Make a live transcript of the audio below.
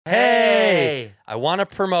Hey! I want to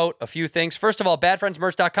promote a few things. First of all,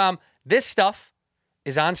 badfriendsmerch.com. This stuff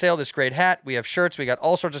is on sale. This great hat. We have shirts. We got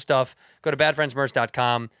all sorts of stuff. Go to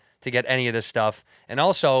badfriendsmerch.com to get any of this stuff. And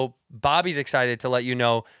also, Bobby's excited to let you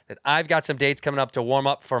know that I've got some dates coming up to warm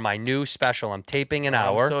up for my new special. I'm taping an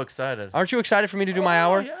hour. I'm so excited. Aren't you excited for me to do my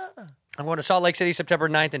hour? Yeah. I'm going to Salt Lake City September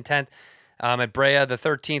 9th and 10th. At Brea the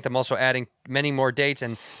 13th. I'm also adding many more dates.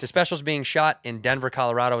 And the special's being shot in Denver,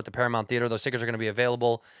 Colorado at the Paramount Theater. Those tickets are going to be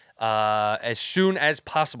available as soon as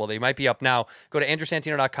possible. They might be up now. Go to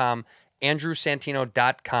andrewsantino.com,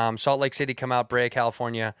 andrewsantino.com. Salt Lake City, come out. Brea,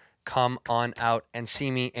 California, come on out and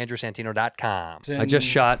see me, andrewsantino.com. I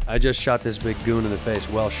just shot this big goon in the face.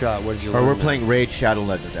 Well shot. What did you learn? We're playing Raid Shadow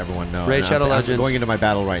Legends, everyone knows. Raid Shadow Legends. I'm going into my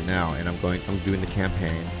battle right now, and I'm doing the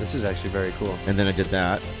campaign. This is actually very cool. And then I did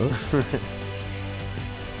that.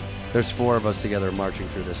 There's 4 of us together marching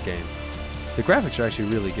through this game. The graphics are actually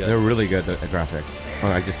really good. They're really good, the graphics. Oh,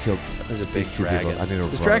 I just killed There's a big 2 dragon. people. I need to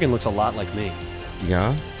This run. dragon looks a lot like me.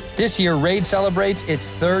 Yeah? This year, Raid celebrates its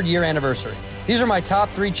 3rd year anniversary. These are my top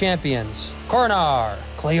 3 champions. Coronar,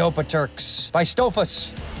 Cleopaturx,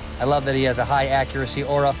 Bistofus. I love that he has a high accuracy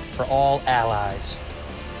aura for all allies.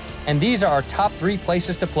 And these are our top 3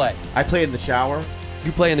 places to play. I play in the shower.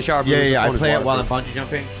 You play in the shower. Yeah. I play it while I'm bungee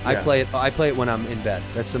jumping. I Yeah. play it when I'm in bed.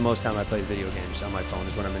 That's the most time I play video games on my phone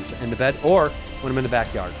is when I'm in the bed or when I'm in the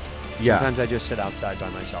backyard. Yeah. Sometimes I just sit outside by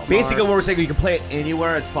myself. Basically, what we're saying, you can play it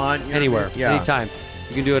anywhere. It's fun. You know Anywhere, what I mean? Yeah. anytime.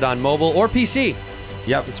 You can do it on mobile or PC.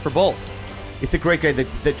 Yep. It's for both. It's a great game. The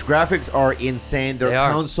graphics are insane. They're They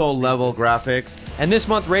are. console-level graphics. And this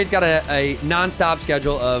month, Raid's got a non-stop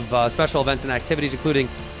schedule of special events and activities, including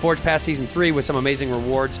Forge Pass Season 3 with some amazing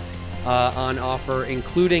rewards on offer,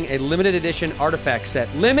 including a limited edition artifact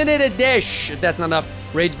set. Limited edition! If that's not enough,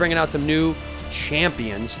 Raid's bringing out some new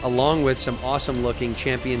champions, along with some awesome-looking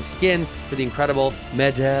champion skins for the incredible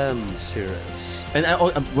Madame Cirrus. And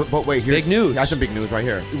but wait, here's big news. That's some big news right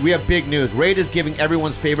here. We have big news. Raid is giving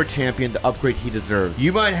everyone's favorite champion the upgrade he deserves.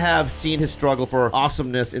 You might have seen his struggle for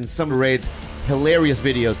awesomeness in some of Raid's hilarious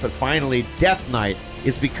videos, but finally, Death Knight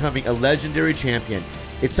is becoming a legendary champion.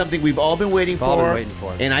 It's something we've all been waiting for,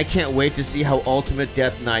 and I can't wait to see how Ultimate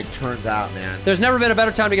Death Knight turns out, man. There's never been a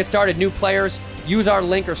better time to get started. New players, use our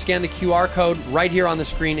link or scan the QR code right here on the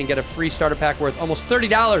screen and get a free starter pack worth almost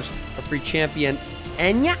 $30 of free champion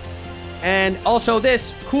Enya. And also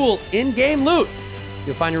this cool in-game loot.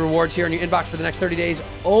 You'll find your rewards here in your inbox for the next 30 days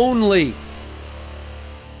only.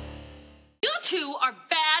 You two are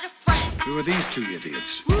bad friends. Who are these 2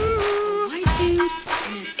 idiots? A white dude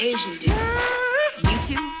and an Asian dude. You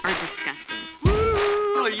two are disgusting.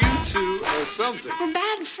 Well, you 2 are something. We're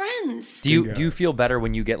bad friends. Do you feel better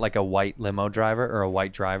when you get like a white limo driver or a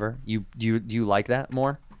white driver? Do you like that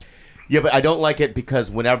more? Yeah, but I don't like it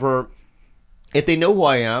because if they know who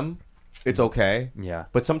I am, it's okay. Yeah.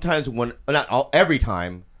 But sometimes every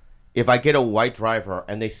time, if I get a white driver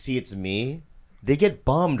and they see it's me, they get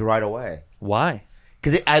bummed right away. Why?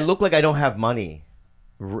 Because I look like I don't have money.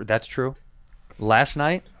 That's true. Last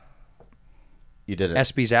night, You did it.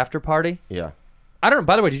 ESPY's after party. Yeah. I don't know.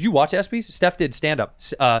 By the way, did you watch ESPY's? Steph did stand-up.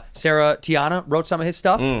 Sarah Tiana wrote some of his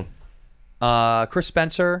stuff. Chris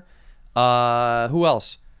Spencer. Who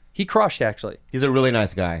else? He crushed, actually. He's a really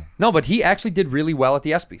nice guy. No, but he actually did really well at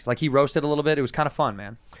the ESPYs. Like, he roasted a little bit. It was kind of fun,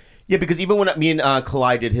 man. Yeah, because even when me and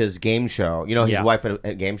Kalai did his game show, his Yeah. wife at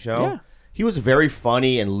a game show, Yeah. he was very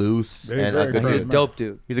funny and loose and a good He's a dude. dope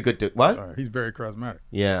dude. He's a good dude. What? Sorry, he's very charismatic.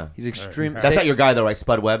 Yeah. He's extreme. That's not your guy, though, right?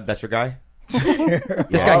 Spud Webb, that's your guy?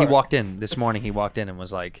 This guy, he walked in this morning. He walked in and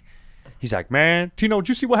was like, he's like, man, Tino, did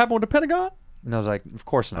you see what happened with the Pentagon? And I was like, of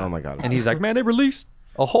course not. Oh, my God. And he's like, man, they released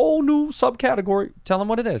a whole new subcategory. Tell him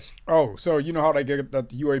what it is. Oh, so you know how they get that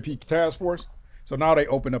UAP task force? So now they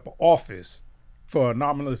open up an office for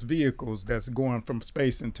anomalous vehicles that's going from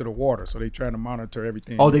space into the water. So they trying to monitor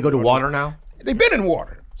everything. Oh, they go to water now? They've been in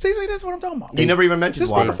water. See, that's what I'm talking about. He never even mentioned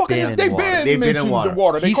This water. motherfucker, They've they've been in water. the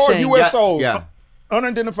water. They He's call it saying- USOs. Yeah.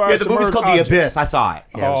 Unidentified Yeah, the movie's submerged called objects. The Abyss. I saw it.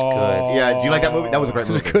 Yeah, it was good. Yeah, do you like that movie? That was a great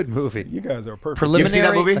It was movie. a good movie. You guys are perfect. You ever seen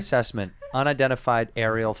that Preliminary movie? assessment. Unidentified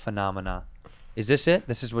aerial phenomena. Is this it?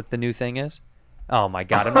 This is what the new thing is? Oh, my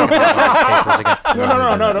God. I'm not going to read these papers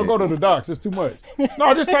again. No, don't go to the docs. It's too much.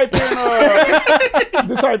 No, just type in.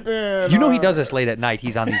 You know he does this late at night.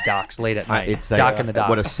 He's on these docks late at night. It's Dock in the dock.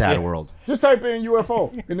 What a sad world. Just type in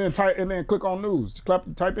UFO and then click on news.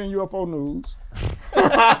 Type in UFO news.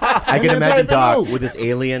 I can then imagine type in Doc news. with his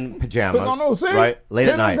alien pajamas, Click on those. See? right? Late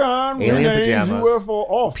at night. Pentagon Alien renames pajamas. UFO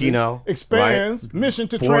office Pinot, expands right? mission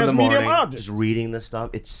to 4 in the transmedium morning, objects. just reading this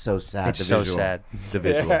stuff. It's so sad. It's the so visual. sad. The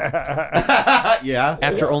visual. Yeah.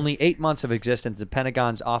 After only 8 months of existence, the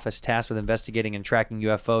Pentagon's office tasked with investigating and tracking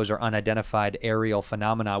UFOs or unidentified aerial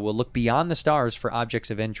phenomena will look beyond the stars for objects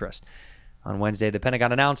of interest. On Wednesday, the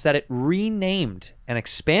Pentagon announced that it renamed and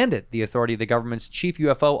expanded the authority of the government's chief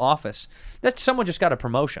UFO office. That someone just got a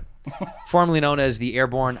promotion. Formerly known as the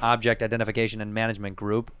Airborne Object Identification and Management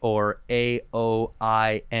Group, or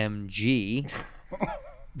AOIMG,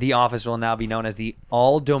 the office will now be known as the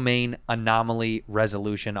All Domain Anomaly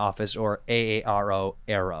Resolution Office, or AARO,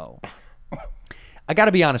 ARROW. I got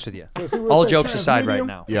to be honest with you. All jokes aside right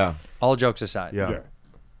now. Yeah. All jokes aside. Yeah.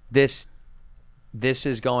 This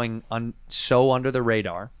is going so under the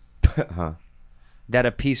radar that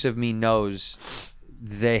a piece of me knows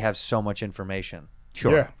they have so much information.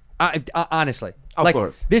 Sure. Yeah. Honestly. Of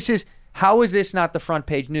course. How is this not the front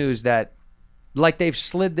page news that, like, they've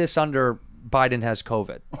slid this under Biden has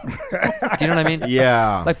COVID? Do you know what I mean?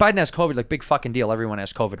 Yeah. Like, Biden has COVID, like, big fucking deal. Everyone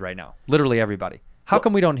has COVID right now. Literally everybody. How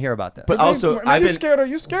come we don't hear about this? But also, you scare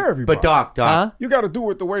everybody. But Doc, Huh? You got to do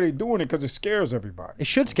it the way they're doing it because it scares everybody. It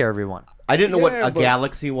should scare everyone. I didn't know what Yeah, a but-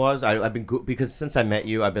 galaxy was. I've been because since I met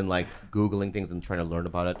you, I've been like Googling things and trying to learn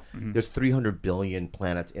about it. There's 300 billion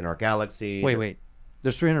planets in our galaxy. Wait.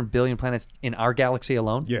 There's 300 billion planets in our galaxy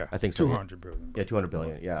alone? Yeah, I think so. 200 billion. Yeah, 200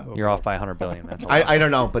 billion. Yeah. You're off by 100 billion. That's a lot. I don't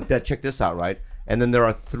know, but check this out, right? And then there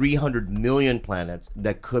are 300 million planets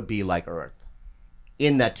that could be like Earth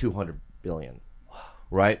in that 200 billion,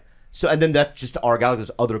 right? So, and then that's just our galaxy.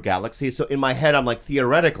 There's other galaxies. So in my head, I'm like,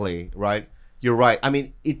 theoretically, right? You're right. I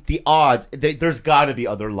mean, the odds, there's got to be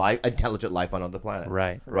other life, intelligent life on other planets.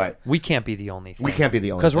 Right. Right. We can't be the only thing. We can't be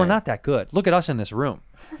the only Because we're thing. not that good. Look at us in this room.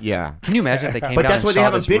 Yeah. Can you imagine if they came But down that's and why they saw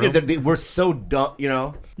haven't this been. room? We're so dumb, you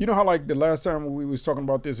know? You know how like the last time we was talking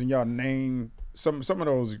about this and y'all named some of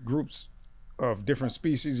those groups of different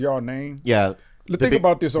species y'all named? Yeah. Think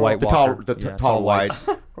about this. White The Walker. tall, Yeah, tall white.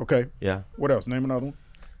 Okay. Yeah. What else? Name another one.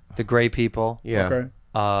 The Gray People. Yeah. Okay.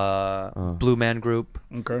 Blue Man Group.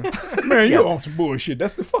 Okay. Man, you on some bullshit.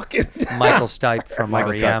 That's the fucking. Michael Stipe from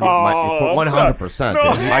Michael REM. Stipe. Oh, 100%.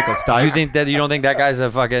 no. dude. Michael Stipe. You don't think that guy's a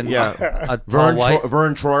fucking Yeah. a tall Vern, white?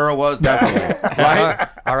 Vern Troyer was definitely. Right?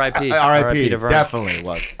 R.I.P. R.I.P. to Vern. Definitely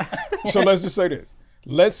was. So let's just say this.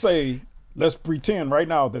 Let's pretend right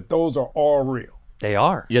now that those are all real. They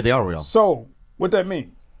are. Yeah, they are real. So what that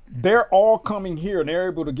means, they're all coming here and they're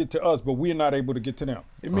able to get to us, but we're not able to get to them.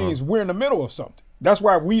 It means we're in the middle of something. That's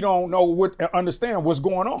why we don't know understand what's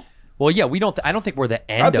going on. Well, yeah, we don't. I don't think we're the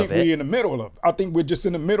I end think of we're it. in the middle of. I think we're just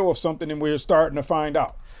in the middle of something and we're starting to find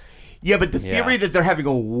out. Yeah, but the theory Yeah. that they're having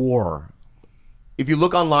a war. If you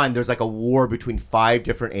look online, there's like a war between 5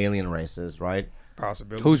 different alien races, right?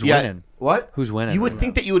 Possibility. Who's Yeah. winning? What? Who's winning? You would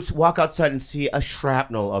think that you would walk outside and see a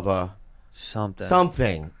shrapnel of a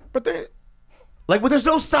something. But they Like, well, there's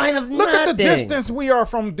no sign of look nothing. at the distance we are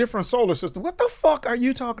from different solar systems. What the fuck are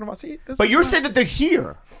you talking about? See, this But is you're not- saying that they're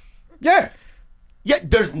here. yeah, Yeah,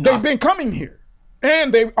 there's they've not. been coming here,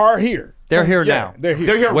 and they are here. They're here Yeah, now. They're here.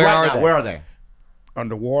 They're here Where right are now. they? Where are they?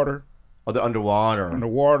 Underwater. Oh, they're underwater.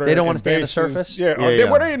 They don't wanna and stay on the bases. surface? Yeah, Yeah, are they,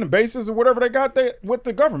 yeah. were they in the bases or whatever they got there with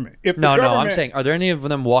the government? If the No, I'm government- saying, are there any of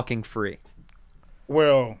them walking free?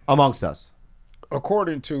 Well, Amongst us.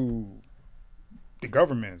 according to the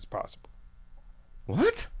government, it's possible.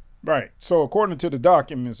 What? Right. So according to the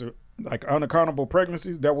documents, like unaccountable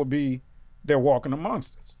pregnancies, that would be they're walking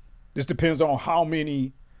amongst us. This depends on how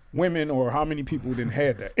many women or how many people didn't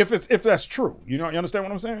had that. If that's true, you understand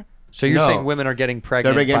what I'm saying? So you're No. saying women are getting They're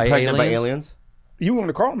pregnant, getting by, pregnant aliens? by aliens? You want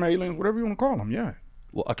to call them aliens, whatever you want to call them, yeah.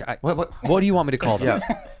 Well, okay. What? What do you want me to call them?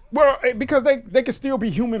 Yeah. Well, because they can still be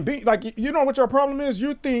human beings. Like, you know what your problem is?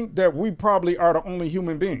 You think that we probably are the only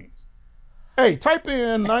human beings. Hey, type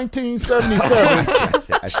in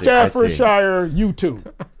 1977 I see. Staffordshire YouTube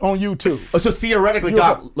on YouTube. Oh, so theoretically,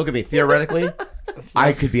 Doc, look at me. Theoretically,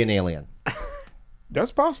 I could be an alien.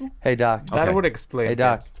 That's possible. Hey, Doc. Okay. That would explain. Hey,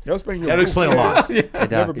 Doc. That's been your That would explain a lot. Hey,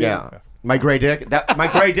 Doc. Never been. Yeah. My gray dick. That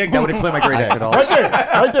would explain my gray I could dick. also.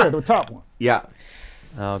 Right there, the top one. Yeah.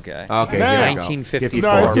 Okay. Okay. Now- Here we go. 1954.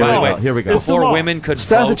 No, it's too By the long. way, Here we go. It's too before long. women could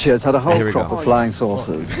Standard vote. Cheers had a whole Here we crop go. of flying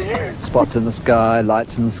saucers. Spots in the sky,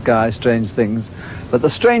 lights in the sky, strange things. But the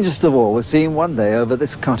strangest of all was seen one day over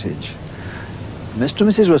this cottage. Mr. and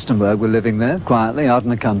Mrs. Rustenberg were living there, quietly, out in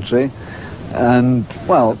the country. And,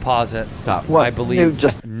 well, Pause it. Stop. Well, I you believe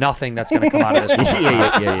just- nothing that's going to come out of this.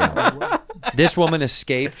 yeah. This woman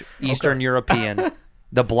escaped Eastern European,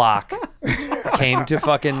 the bloc, came to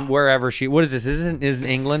fucking wherever she. What is this? Is in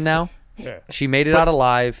England now? Yeah. She made it out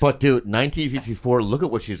alive. But dude, 1954. Look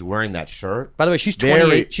at what she's wearing. That shirt. By the way, she's Very-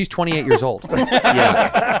 28. She's 28 years old.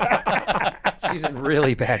 Yeah. She's in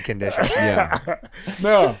really bad condition. Yeah.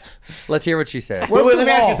 No, Let's hear what she says. Wait, What's let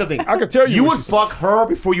me ask you wrong? something. I could tell you You what would she fuck her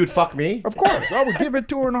before you'd fuck me? of course, I would give it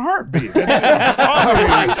to her in a heartbeat. All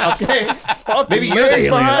right. Okay. Maybe you're the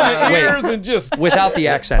alien. behind the Wait. ears and just Without the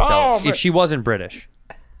accent, though. Oh, man. If she wasn't British,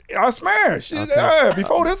 I smash. Yeah,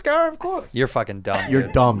 before this guy, of course. you're fucking dumb. You're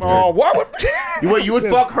dude. dumb, dude. Oh, why would You would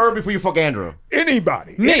fuck her before you fuck Andrew.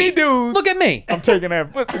 anybody, Me. any dudes? Look at me. I'm taking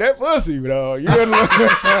that pussy, bro. You gonna look.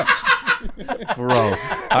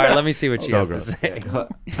 Gross. All right, let me see what she So has to gross.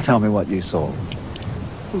 say. Tell me what you saw.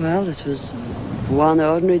 Well, it was one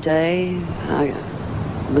ordinary day. I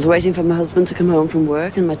was waiting for my husband to come home from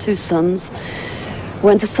work, and my two sons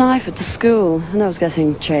went to Seifert to school, and I was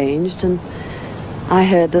getting changed, and I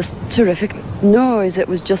heard this terrific noise. It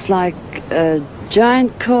was just like a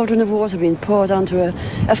giant cauldron of water being poured onto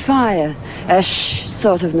a fire, a shh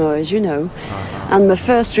sort of noise, you know. And my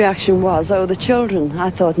first reaction was, oh, the children. I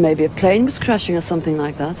thought maybe a plane was crashing or something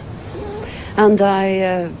like that. And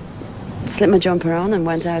I slipped my jumper on and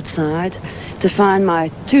went outside to find my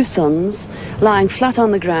two sons lying flat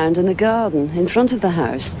on the ground in the garden in front of the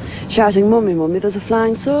house, shouting, "Mummy, Mummy, there's a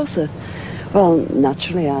flying saucer." Well,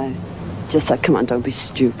 naturally, I just said, "Come on, don't be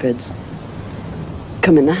stupid.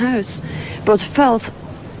 Come in the house." But felt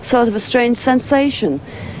sort of a strange sensation.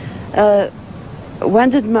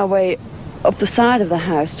 Wended my way up the side of the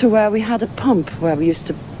house to where we had a pump where we used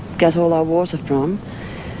to get all our water from,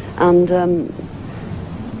 and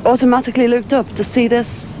automatically looked up to see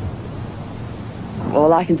this,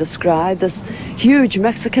 all I can describe, this huge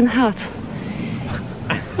Mexican hat.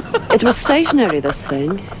 It was stationary, this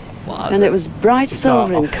thing, and it was bright She saw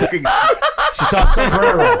silver a in color. fucking. She saw a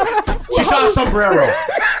sombrero. She saw a sombrero.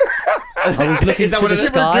 I was looking Is that to what the it is?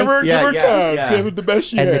 sky, Give her Yeah, time. yeah. Give it the best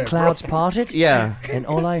she and the had, clouds parted, Yeah. and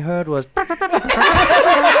all I heard was,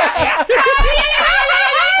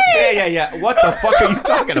 Yeah. What the fuck are you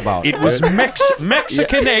talking about? It was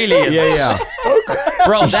Mexican aliens. Yeah.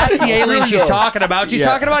 Bro, that's the alien she's talking about. She's Yeah.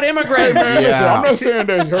 talking about immigrants. Man, listen, Yeah. I'm not saying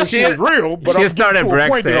that her shit is real, but I'm getting to a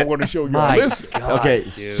point that I want to show you. My Listen, God, Okay,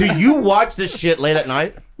 dude. so you watch this shit late at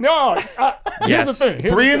night? no, here's Yes. the thing.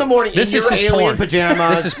 Here's 3 the in the thing. morning This in is your his alien porn.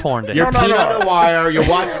 pajamas. This is porn day. You're No, peanut no. on the wire. You're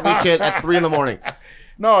watching this shit at 3 in the morning.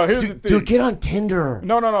 No, here's the thing. Dude, get on Tinder.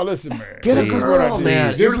 No, listen, man. Get a This is what I girl, did. man.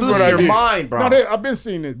 This You're is what losing I your did. mind, bro. No, I've been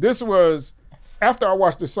seeing it. This was after I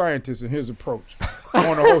watched The Scientist and his approach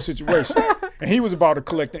on the whole situation. And he was about to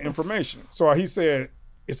collect the information. So he said,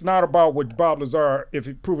 it's not about what Bob Lazar, if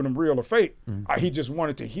he proving him real or fake. He just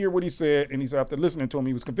wanted to hear what he said, and he said after listening to him,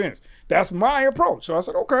 he was convinced. That's my approach. So I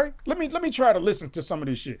said, okay, let me try to listen to some of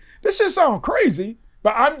this shit. This shit sounds crazy,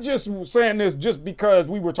 but I'm just saying this just because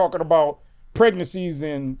we were talking about pregnancies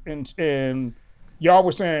and y'all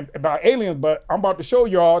were saying about aliens, but I'm about to show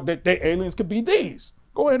y'all that they aliens could be these.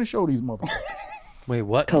 Go ahead and show these motherfuckers. Wait,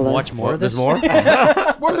 what? Color. Watch more of this? There's more?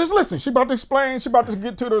 Well, just listen. She about to explain. She about to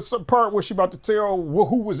get to the part where she about to tell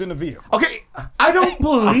who was in the vehicle. Okay, I don't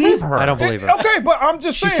believe her. I don't believe her. Okay, but I'm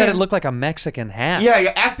just She saying. said it looked like a Mexican hat.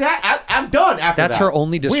 Yeah. At that, I'm done after That's that. her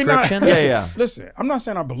only we not- description? listen, Yeah. Listen, I'm not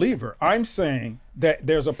saying I believe her. I'm saying that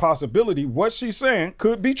there's a possibility what she's saying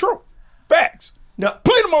could be true. Facts. No.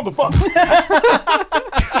 Play the motherfucker.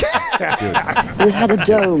 It had a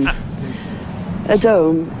dome. A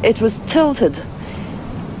dome. It was tilted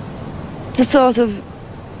to sort of,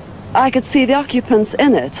 I could see the occupants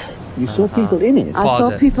in it. You saw people in it. I Pause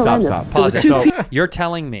saw it. people Stop, in stop. it. Pause There it. were two So- You're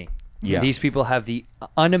telling me Yeah. these people have the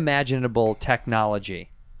unimaginable technology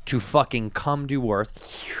to fucking come to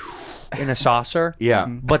Earth in a saucer? Yeah.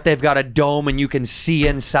 But they've got a dome and you can see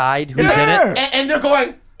inside who's Yeah. in it? And they're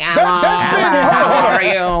going, That's been, how are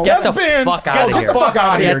you? Get the That's been- fuck get out of the here. fuck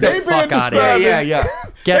out of Get here. the They've fuck been out of here. describing- Yeah.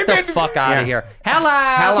 Get the They've been- fuck out Yeah. of here.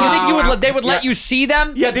 Hello. You think they would let Yeah. you see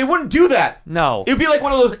them? Yeah, they wouldn't do that. No. It'd be like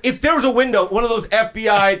one of those, if there was a window, one of those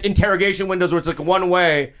FBI interrogation windows where it's like one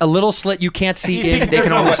way. A little slit you can't see You in, think they there's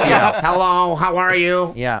can no only way- see yeah. out. Hello, how are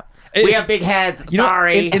you? Yeah. We have big heads. You know,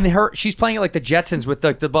 Sorry. in her, she's playing it like the Jetsons with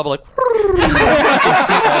the bubble, like you can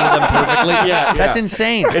see all of them perfectly. Yeah, That's yeah.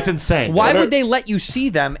 insane. It's insane. Why would they let you see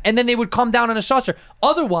them and then they would come down in a saucer?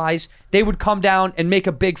 Otherwise, they would come down and make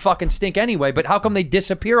a big fucking stink anyway. But how come they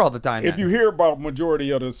disappear all the time? If then? you hear about majority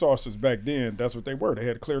of the saucers back then, that's what they were. They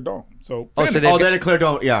had a clear dome. So, Oh, so finish. they've Oh, got- then it cleared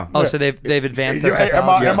don't. Yeah. oh, so they've advanced their Hey,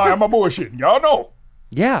 technology. am I bullshitting? Y'all know.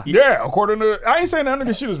 Yeah. Yeah, according to, I ain't saying none of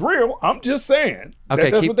this shit is real. I'm just saying. Okay,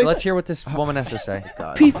 that's what they let's say. hear what this woman has to say.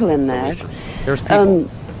 people in there. There's people.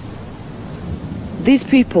 These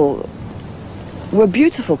people were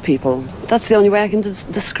beautiful people. That's the only way I can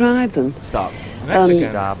describe them. Stop.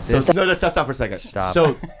 Stop. So, This- no, stop for a second. Stop.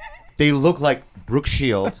 So they look like Brooke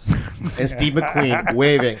Shields and Steve McQueen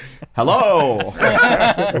waving. Hello.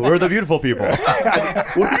 We're the beautiful people.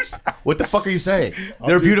 What the fuck are you saying?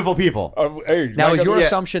 They're beautiful people. Hey, Now, like is your Yeah.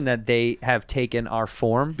 assumption that they have taken our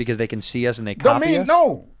form because they can see us and they I copy mean, us?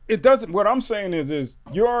 no, it doesn't. What I'm saying is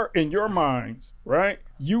you're in your minds, right?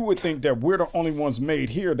 You would think that we're the only ones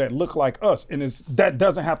made here that look like us, and that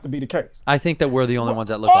doesn't have to be the case. I think that we're the only ones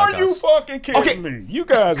that look Are like you us. fucking kidding Okay. me? You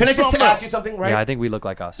guys. Can are I just something ask else. you something, right? Yeah, I think we look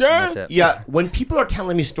like us. Yeah. And that's it. Yeah, when people are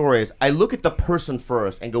telling me stories, I look at the person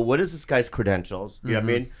first and go, what is this guy's credentials? You know what I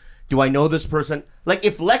mean? Do I know this person? Like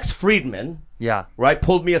if Lex Friedman, Yeah. right,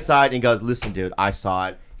 pulled me aside and goes, listen, dude, I saw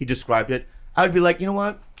it. He described it. I would be like, you know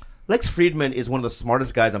what? Lex Friedman is one of the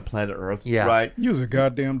smartest guys on planet Earth. Yeah. Right? You's a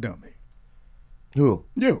goddamn dummy. Who?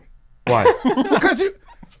 You. Why?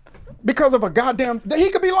 Because of a goddamn, he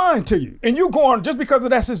could be lying to you, and you going just because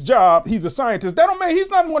that's his job. He's a scientist. That don't mean he's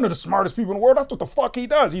not one of the smartest people in the world. That's what the fuck he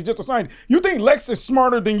does. He's just a scientist. You think Lex is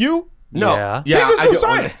smarter than you? No. Yeah. Yeah, he just I do do.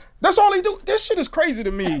 science. That's all he do. This shit is crazy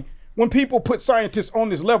to me when people put scientists on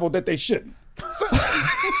this level that they shouldn't.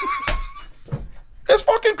 It's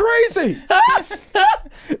fucking crazy.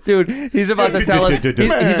 Dude, he's about to tell us.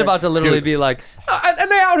 He's about to literally be like, and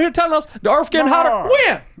they out here telling us the earth's getting hotter.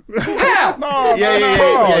 When? How? No, Yeah, no, yeah,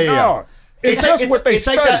 no, yeah, yeah, no. yeah. It's just what they It's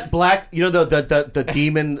like study. that black, you know, the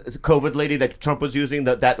demon COVID lady that Trump was using,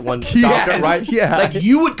 that one doctor, Yes, right? yeah. Like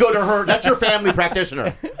you would go to her. That's your family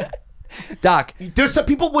practitioner. Doc, There's some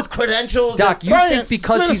people with credentials. Doc, you Science. think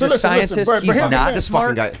because he's a Listen, scientist, but he's here's the not thing. this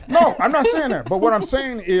smart? fucking guy. No, I'm not saying that. But what I'm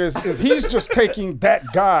saying is he's just taking that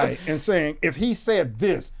guy and saying, if he said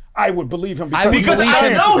this, I would believe him because, Because he's a I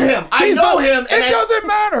know scientist. him. I know him. And It doesn't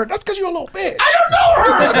matter. That's because you're a little bitch. I don't know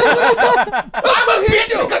her. I'm a bitch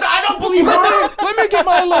because I don't believe her. Let me get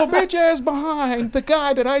my little bitch ass behind the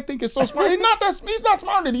guy that I think is so smart. He's not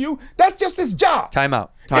smarter than you. That's just his job. Time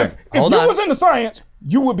out. If Hold you on. was in the science,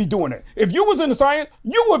 you would be doing it. If you was in the science,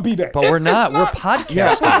 you would be there. But we're not. We're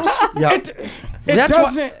podcasters. Yeah. It That's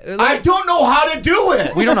doesn't. I don't know how to do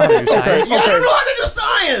it. We don't know how to do science. Yeah, I don't know how to do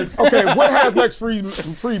science. Okay, what has Lex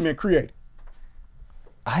Friedman created?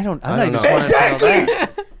 I'm not don't even know. smart enough to know that.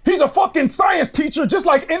 Exactly. He's a fucking science teacher, just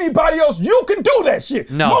like anybody else. You can do that shit.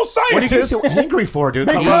 No. Most What are you getting scientists. so angry for, dude?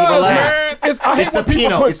 Come on, Because, relax. man, I hate It's when the people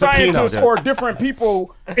Pinot. put It's the Pinot, scientists dude. or different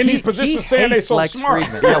people in these positions saying they're hates so Lex smart.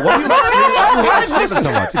 Friedman. Yeah, what do you like Friedman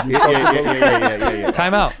so much? Yeah.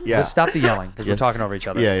 Time out. Yeah. Let's stop the yelling because we're talking over each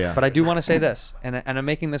other. Yeah, yeah. But I do want to say this, and I'm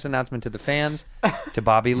making this announcement to the fans, to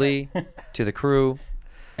Bobby Lee, to the crew,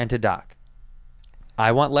 and to Doc.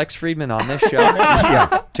 I want Lex Friedman on this show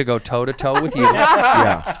to go toe-to-toe with you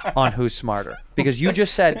on who's smarter. Because you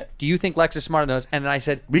just said, do you think Lex is smarter than us? And then I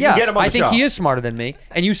said, We can get him on I the think show. he is smarter than me.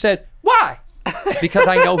 And you said, why? Because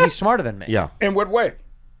I know he's smarter than me. Yeah. In what way?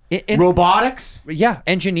 Robotics? Yeah,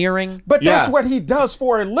 engineering. But that's Yeah. what he does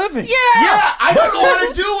for a living. Yeah, I don't know how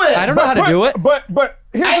to do it. I don't know how to do it. But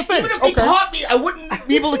here's the thing. Even if they caught me, I wouldn't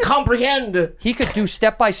be able to comprehend. He could do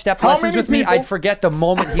step-by-step How lessons many with me. people- I'd forget the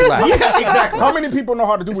moment he left. Yeah, exactly. How many people know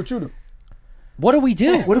how to do what you do? What do we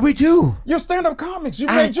do? What do we do? You're stand-up comics. You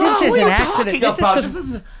Ah, make jokes. this is What are an you accident. talking This is about? 'cause This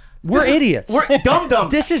is we're idiots. We're dumb.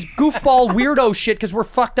 This is goofball weirdo shit because we're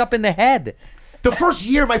fucked up in the head. The first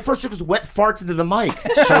year, my first joke was wet farts into the mic.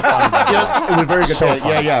 So funny. Yeah, it was very good. So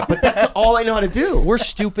funny. Yeah. But that's all I know how to do. We're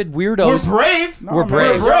stupid We're weirdos. brave. No, We're man,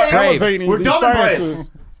 brave. you're Brave. elevating We're these dumb and brave.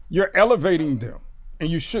 scientists. You're elevating them, and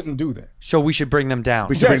you shouldn't do that. So we should bring them down.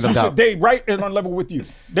 We should bring Yes, them you down. should. They right in on level with you.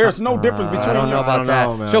 There's no difference between I don't know you. about don't that.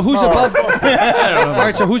 know, man. So who's No. above? All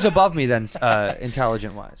right. So who's above me then,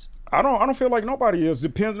 intelligent wise? I don't feel like nobody is.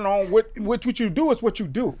 Depending on what you do is what you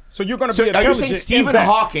do. So you're going to So be are you intelligent. saying in Stephen that.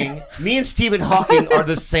 Hawking, me and Stephen Hawking are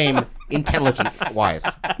the same intelligent-wise?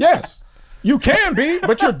 Yes. You can be,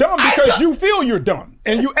 but you're dumb because you feel you're dumb.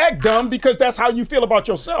 And you act dumb because that's how you feel about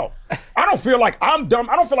yourself. I don't feel like I'm dumb.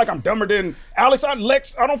 I don't feel like I'm dumber than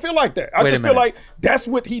Lex. I don't feel like that. I Wait a just feel minute. like that's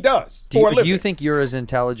what he does Do for a you, living. do you think you're as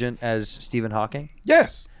intelligent as Stephen Hawking?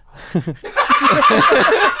 Yes.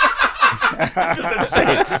 This is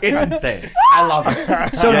insane. It's insane. I love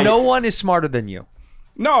it. So Yeah, no one is smarter than you.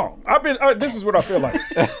 No, I've been. This is what I feel like.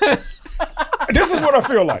 This is what I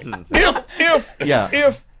feel like.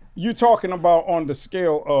 If you're talking about on the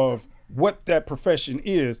scale of what that profession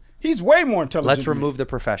is, he's way more intelligent. Let's than me. remove the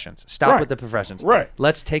professions. Stop Right. with the professions. Right.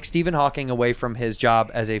 Let's take Stephen Hawking away from his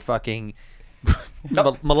job as a fucking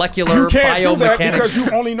molecular You can't do that because biomechanics.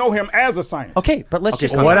 you only know him as a scientist. Okay, but let's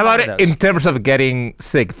just. What talk about those. it in terms of getting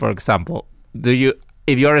sick, for example?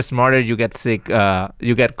 If you're smarter, you get sick,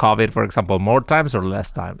 you get COVID, for example, more times or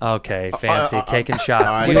less times? Okay, fancy taking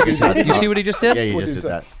shots. taking shots. You see what he just did? Yeah, you What just did did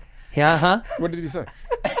he that. Yeah, huh? What did he say?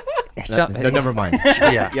 So- No, never mind.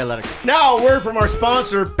 Yeah. Yeah, let it go. Now, a word from our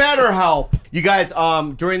sponsor, BetterHelp. You guys,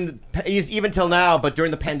 during even till now, but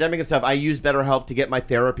during the pandemic and stuff, I used BetterHelp to get my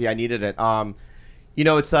therapy. I needed it.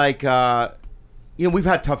 It's like, we've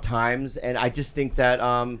had tough times, and I just think that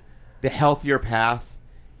the healthier path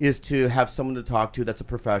is to have someone to talk to that's a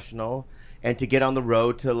professional, and to get on the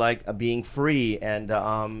road to like being free. And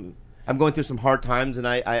I'm going through some hard times, and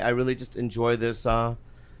I really just enjoy this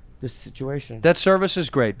situation. That service is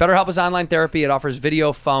great. BetterHelp is online therapy. It offers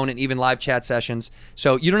video, phone, and even live chat sessions.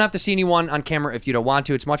 So you don't have to see anyone on camera if you don't want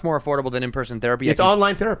to. It's much more affordable than in-person therapy. It's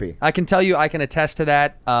online therapy. I can tell you, I can attest to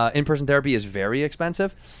that. In-person therapy is very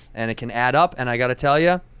expensive, and it can add up. And I got to tell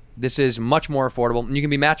you, this is much more affordable. And you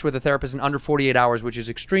can be matched with a therapist in under 48 hours, which is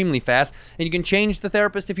extremely fast. And you can change the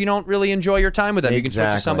therapist if you don't really enjoy your time with them. You can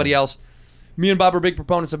switch to somebody else. Me and Bob are big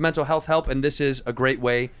proponents of mental health help, and this is a great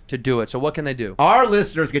way to do it. So what can they do? Our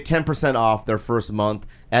listeners get 10% off their first month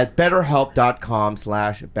at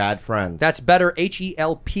betterhelp.com/badfriends. That's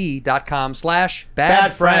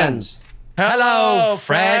betterhelp.com/badfriends. Hello,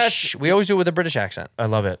 Fresh. We always do it with a British accent. I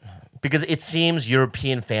love it. Because it seems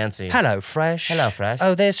European fancy. Hello, Fresh. Hello, Fresh.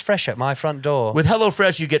 Oh, there's Fresh at my front door. With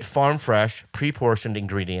HelloFresh, you get farm fresh, pre-portioned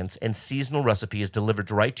ingredients and seasonal recipes delivered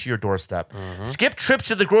right to your doorstep. Skip trips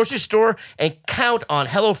to the grocery store and count on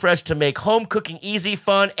HelloFresh to make home cooking easy,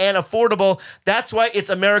 fun, and affordable. That's why it's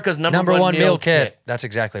America's number one meal kit. That's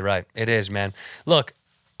exactly right. It is, man. Look,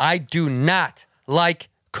 I do not like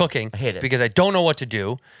cooking. I hate it. Because I don't know what to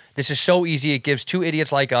do. This is so easy. It gives two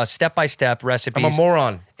idiots like us step-by-step recipes. I'm a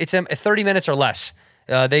moron. It's 30 minutes or less.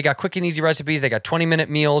 They got quick and easy recipes. They got 20-minute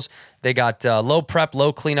meals. They got low prep,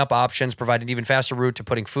 low cleanup options, provide an even faster route to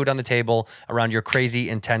putting food on the table around your crazy,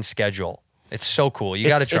 intense schedule. It's so cool. You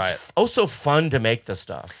got to try it. It's also fun to make this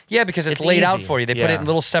stuff. Yeah, because it's laid out easy. for you. They put it in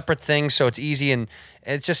little separate things, so it's easy, and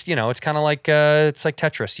it's just, it's kind of like it's like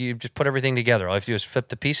Tetris. You just put everything together. All you have to do is flip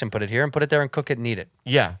the piece and put it here and put it there and cook it and eat it.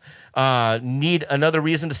 Yeah. Need another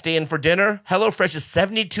reason to stay in for dinner? HelloFresh is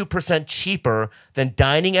 72% cheaper than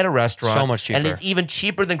dining at a restaurant. So much cheaper. And it's even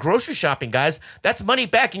cheaper than grocery shopping, guys. That's money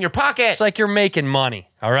back in your pocket. It's like you're making money,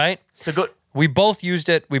 all right? So go... We both used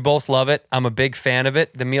it. We both love it. I'm a big fan of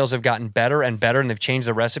it. The meals have gotten better and better, and they've changed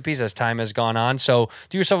the recipes as time has gone on. So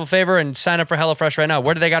do yourself a favor and sign up for HelloFresh right now.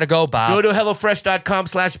 Where do they got to go, Bob? Go to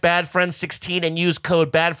HelloFresh.com/badfriends16 and use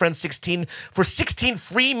code badfriends16 for 16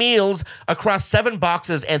 free meals across 7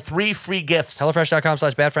 boxes and 3 free gifts.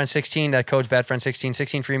 HelloFresh.com/badfriends16. That code's badfriends16.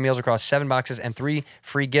 16 free meals across 7 boxes and 3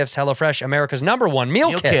 free gifts. HelloFresh, America's number one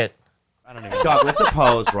meal kit. I don't even Doug, let's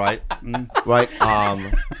suppose, right? Right.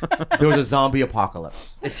 There was a zombie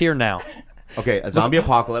apocalypse. It's here now. Okay, a zombie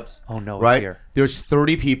apocalypse. Oh no, right? It's here. There's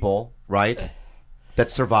 30 people, right?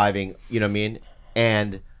 That's surviving, you know what I mean?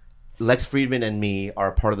 And Lex Friedman and me are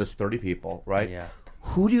a part of this 30 people, right? Yeah.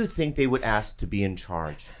 Who do you think they would ask to be in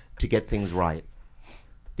charge to get things right?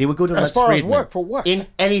 They would go to As Lex far Friedman. as what? For what? In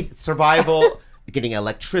any survival, getting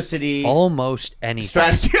electricity. Almost anything.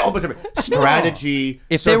 Strategy, almost everything. Strategy,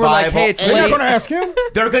 If survival. they were like, hey, it's They're late. not going to ask him?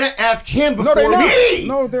 They're going to ask him No, before they're not. me.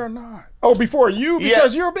 No, they're not. Oh, before you?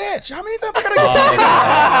 Because you're a bitch. How many times I got to get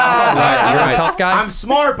Right, you're Right. a tough guy. I'm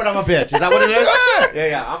smart, but I'm a bitch. Is that what it is?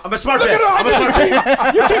 Yeah. I'm a smart bitch. Look at I'm a smart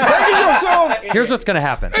bitch. You keep breaking yourself. Here's what's going to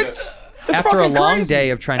happen. It's After a fucking long crazy. day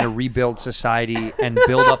of trying to rebuild society and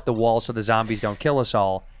build up the wall so the zombies don't kill us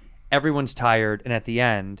all, everyone's tired, and at the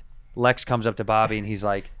end, Lex comes up to Bobby and he's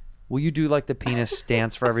like, will you do like the penis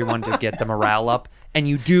dance for everyone to get the morale up? And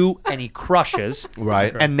you do, and he crushes.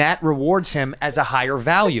 Right. And that rewards him as a higher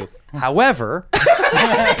value. However,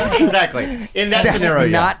 Exactly. In that that's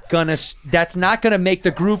scenario, that's not gonna make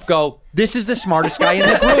the group go, this is the smartest guy in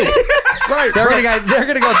the group. Right. They're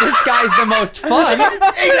gonna go, this guy's the most fun.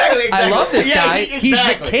 Exactly. I love this Yeah, guy. exactly. He's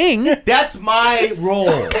the king. That's my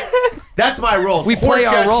role. That's my role. We Court play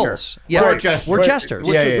our gesture. roles. Yeah. Court Right. gesture. We're jesters.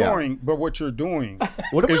 What Yeah, you're yeah, yeah. doing, but what you're doing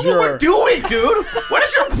What is we're doing, dude? What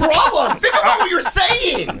is your problem? Think about what you're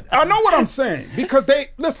saying. I know what I'm saying because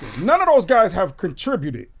none of those guys have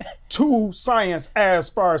contributed to science as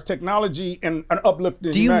far as technology and an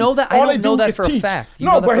uplifting. Do you humanity. know that? I All don't they know do that is for a teach. fact. Do you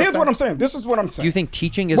know No, that but for a here's what fact? I'm saying. This is what I'm saying. Do you think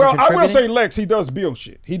teaching isn't Well, I contributing? will say Lex, he does build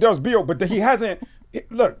shit. He does build, but he hasn't.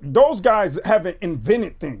 Look, those guys haven't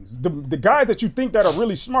invented things. The guys that you think that are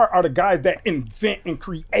really smart are the guys that invent and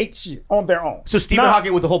create shit on their own. So Stephen Now,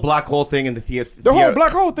 Hawking with the whole black hole thing in the theater. the whole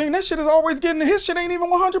black hole thing, that shit is always getting, his shit ain't even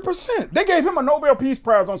 100%. They gave him a Nobel Peace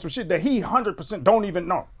Prize on some shit that he 100% don't even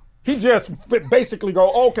know. He just basically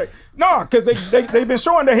go, okay. Nah, because they've been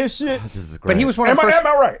showing that his shit. This is great. But he was one of Am the first.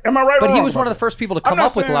 I right? Am I right? But or he wrong was one of about the first people to I'm come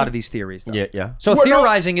not up with a lot saying- of these theories. Though. Yeah. So Well, no,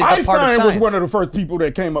 theorizing is the part of Einstein science. was one of the first people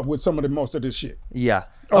that came up with most of this shit. Yeah.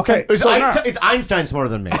 Okay. Is so now- Einstein smarter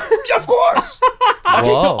than me? Yeah, of course.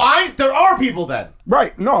 Okay, so there are people then.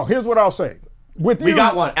 Right. No, here's what I'll say. With We you,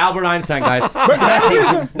 got one. Albert Einstein, guys. But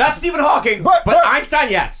Not Stephen Hawking, But- but Einstein,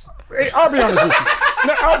 yes. Hey, I'll be honest with you.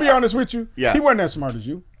 Now, I'll be honest with you. Yeah. He wasn't as smart as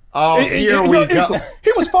you. Oh, here we go.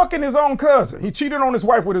 He was fucking his own cousin. He cheated on his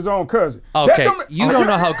wife with his own cousin. Okay, you don't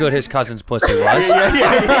know how good his cousin's pussy was.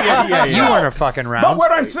 Yeah. You weren't a fucking round. But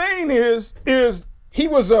what I'm saying is he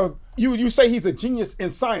was you say he's a genius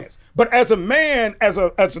in science, but as a man, as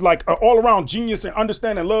like an all around genius in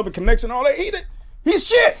understanding love and connection, all that he's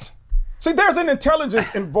shit. See, there's an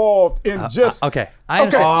intelligence involved in just. Okay, I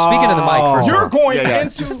understand. Speaking of the mic, first of You're all. going Yeah.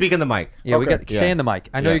 into. Speak in the mic. Yeah, we Okay. got stay in the mic.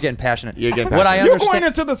 I know Yeah. you're getting passionate. You're getting What I passionate. You're understand. going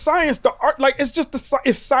into the science, the art, like it's just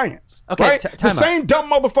it's science. Okay, right? time the out. same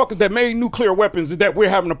dumb motherfuckers that made nuclear weapons that we're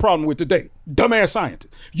having a problem with today. Dumbass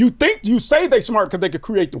scientists. You say they smart because they could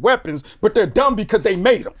create the weapons, but they're dumb because they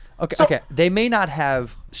made them. Okay. They may not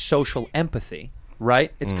have social empathy,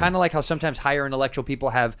 right? Mm. It's kind of like how sometimes higher intellectual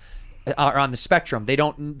people are on the spectrum.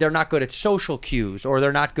 They're not good at social cues, or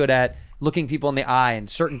they're not good at looking people in the eye and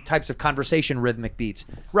certain types of conversation rhythmic beats.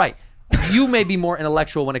 Right. You may be more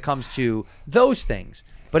intellectual when it comes to those things.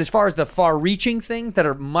 But as far as the far-reaching things that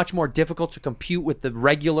are much more difficult to compute with the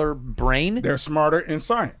regular brain, They're smarter in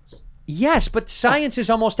science. yes, but science is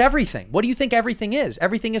almost everything. What do you think everything is?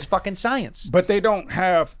 Everything is fucking science. But they're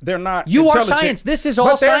not You are intelligent. science. This is all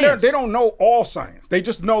But science. They don't know all science. They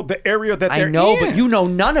just know the area that they're I know, in. but you know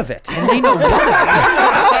none of it, and they know none of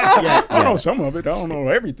it. I know some of it. I don't know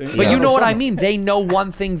everything. But you know what some I of it. mean. They know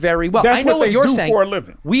one thing very well. That's I know what what they you're do saying. for a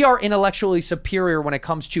living. We are intellectually superior when it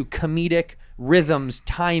comes to comedic rhythms,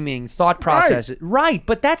 timing, thought processes. Right,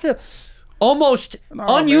 but that's a almost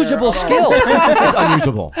unusable skill. It's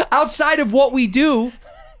unusable. Outside of what we do.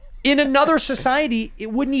 In another society,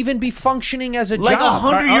 it wouldn't even be functioning as a Like job.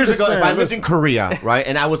 100 years ago, if I lived listen. in Korea, right,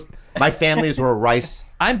 and my families were rice.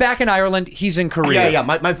 I'm back in Ireland. He's in Korea.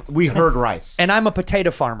 Yeah. We heard rice. And I'm a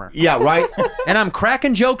potato farmer. Yeah, right. And I'm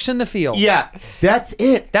cracking jokes in the field. Yeah, that's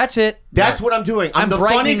it. That's it. That's what I'm doing. I'm the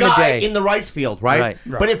funny brightening the guy day. in the rice field, right? Right.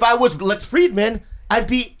 But if I was Lex Friedman, I'd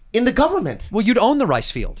be in the government. Well, you'd own the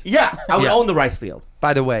rice field. Yeah, I would Yeah. own the rice field.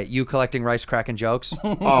 By the way, you collecting rice, cracking jokes.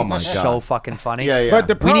 Oh my god. So fucking funny. Yeah, yeah. But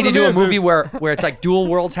the We need to problem do a is- movie is- where it's like dual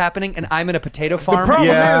worlds happening, and I'm in a potato farm, problem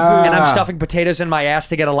Yeah. is and I'm stuffing potatoes in my ass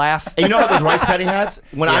to get a laugh. And you know how those rice paddy hats?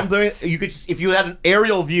 When I'm doing, you could, if you had an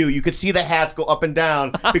aerial view, you could see the hats go up and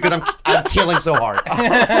down because I'm killing so hard,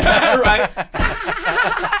 right?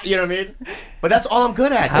 You know what I mean? But that's all I'm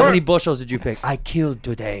good at. How many bushels did you pick? I killed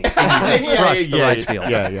today. And you just crushed the rice field.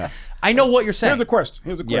 Yeah. I know what you're saying. Here's a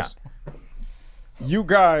question. Yeah. You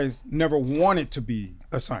guys never wanted to be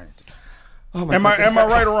a scientist. Oh my Am God, I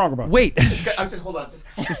right or wrong about that? Wait, I'm just hold on.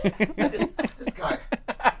 This guy.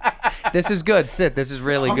 this is good. Sit. This is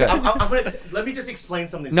really Okay, good. I'm gonna let me just explain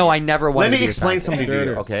something. No, to you. I never wanted Let to me be a explain scientist. something to There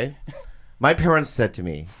you, it is. okay? My parents said to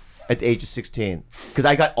me at the age of 16, because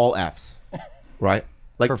I got all Fs, right?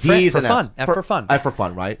 Like For fun- D's for and fun. F. F for fun. F for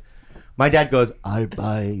fun, right? My dad goes, "I'll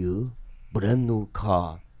buy you brand new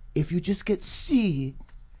car if you just get C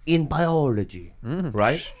in biology,"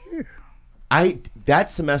 right?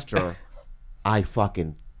 That semester, I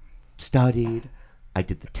fucking studied. I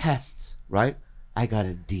did the tests, right? I got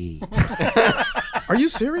a D. Are you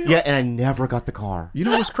serious? Yeah, and I never got the car. You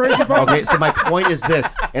know what's crazy about Okay, so my point is this,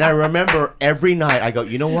 and I remember every night I go,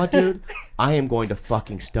 you know what, dude? I am going to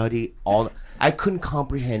fucking study all. I couldn't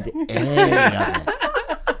comprehend any of it.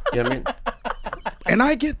 You know what I mean? And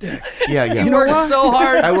I get that. Yeah. You worked so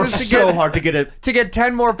hard. I worked just to so get- hard to get it. to get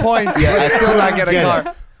 10 more points, Yeah, but I still not get a couldn't car.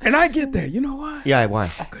 get And I get that. You know why? Yeah,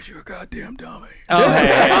 why? Because you're a goddamn dummy. Oh, hey, don't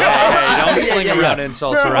Yeah, sling yeah, around yeah.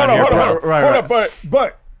 insults Man, around hold here, on, bro. Right.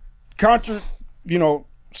 But contra,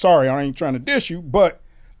 sorry, I ain't trying to dish you, but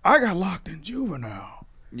I got locked in juvenile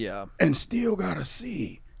Yeah. and still got a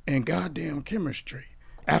C in goddamn chemistry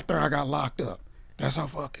after I got locked up. That's how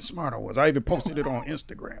fucking smart I was. I even posted it on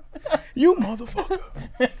Instagram. You motherfucker.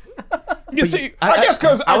 You see, I guess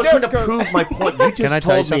because I was trying to prove my point. You just Can I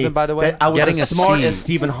tell you told something, me by the way? that I was Getting as a smart C. as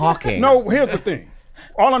Stephen Hawking. No, here's the thing.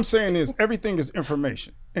 All I'm saying is everything is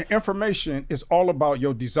information. And information is all about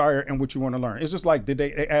your desire and what you want to learn. It's just like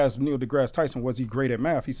they asked Neil deGrasse Tyson, was he great at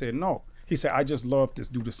math? He said no. He said, I just love to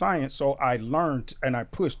do the science, so I learned and I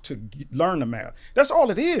pushed to learn the math. That's all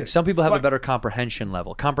it is. Some people have Like- a better comprehension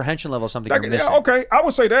level. Comprehension level is something Like, you're yeah, missing. okay, I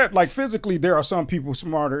would say that. Like physically, there are some people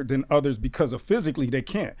smarter than others because of physically they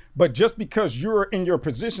can't. But just because you're in your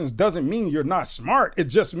positions doesn't mean you're not smart. It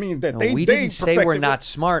just means that No, we they didn't say we're perfected not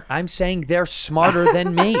smart. I'm saying they're smarter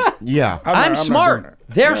than me. Yeah. I'm not smart. doing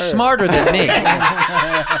that. They're smarter than me.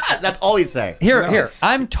 That's all he's saying. Here.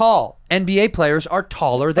 I'm tall. NBA players are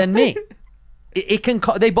taller than me.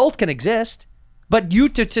 They both can exist. But you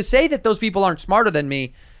to say that those people aren't smarter than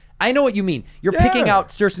me, I know what you mean. You're picking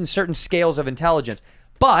out certain scales of intelligence.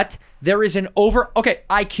 But there is an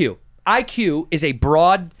IQ. IQ is a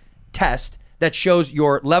broad test that shows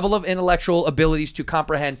your level of intellectual abilities to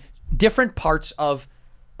comprehend different parts of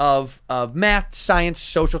math, science,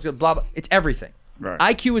 social, blah, blah. It's everything. Right.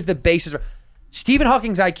 IQ is the basis. Stephen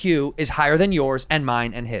Hawking's IQ is higher than yours and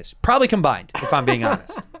mine and his. Probably combined, if I'm being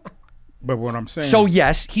honest. But what I'm saying. So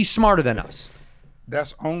yes, he's smarter than us.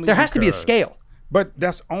 That's only. There has to be a scale. But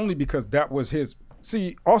that's only because that was his.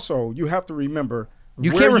 See, also you have to remember.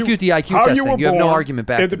 You can't refute the IQ test thing. You have no argument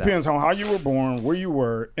back to that. It depends on how you were born, where you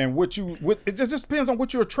were, and it just depends on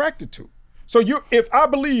what you're attracted to. So if I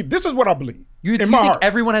believe, this is what I believe. You think heart,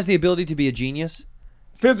 everyone has the ability to be a genius?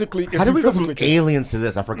 Physically. How did we go from aliens to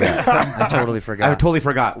this? I forgot. I totally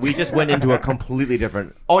forgot. We just went into a completely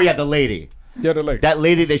different. Oh yeah, the lady. Yeah, the lady. That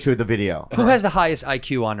lady they showed the video. Who has the highest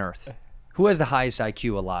IQ on Earth? Who has the highest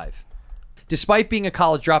IQ alive? Despite being a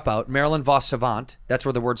college dropout, Marilyn Vos Savant, that's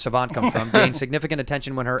where the word savant comes from, gained significant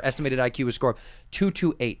attention when her estimated IQ was score of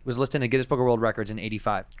 228, was listed in Guinness Book of World Records in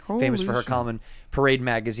 85. Famous for her column in Parade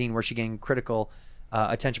magazine, where she gained critical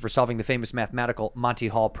attention for solving the famous mathematical Monty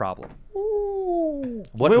Hall problem.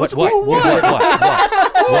 What is Monty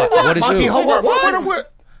Hall?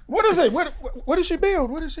 What is it? What did she build?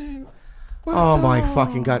 What is she? Oh my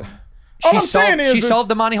fucking God! She solved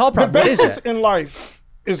the Monty Hall problem. The What is basis it? in life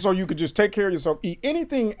is so you could just take care of yourself. Eat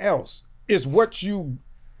anything else is what you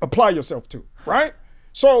apply yourself to, right?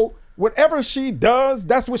 So whatever she does,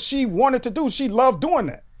 that's what she wanted to do. She loved doing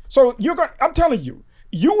that. So I'm telling you,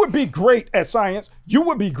 you would be great at science. You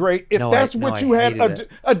would be great if that's what you had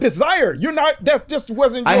a desire. You're not. That just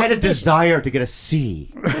wasn't. I your had a condition. desire to get a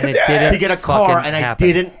C, And it didn't to get a car, and happen.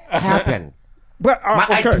 it didn't happen. But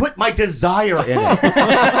I put my desire in it.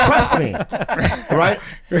 Trust me, right?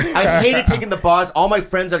 I hated taking the bus. All my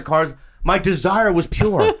friends had cars. My desire was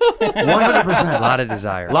pure, 100%. A lot of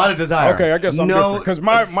desire. Okay, I guess I'm different because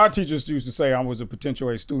my teachers used to say I was a potential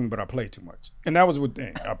A student, but I played too much, and that was what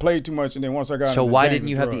thing. I played too much, and then once I got So into why gangs didn't and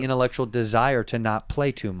you have the drugs- intellectual desire to not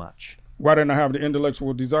play too much? Why didn't I have the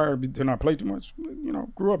intellectual desire to not play too much?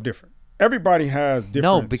 Grew up different. Everybody has different.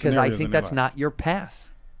 No, because I scenarios think in their that's life. not your path.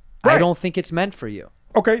 Right. I don't think it's meant for you.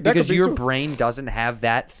 Okay, that because could be your too. brain doesn't have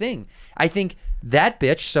that thing. I think that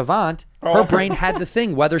bitch Savant, her brain had the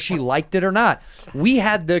thing whether she liked it or not. We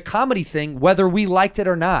had the comedy thing whether we liked it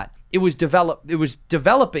or not. It was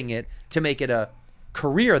developing it to make it a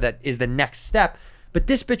career that is the next step. But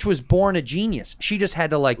this bitch was born a genius. She just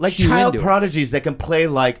had to like cue child into it. prodigies that can play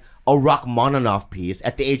like a Rachmaninoff piece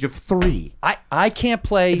at the age of 3. I can't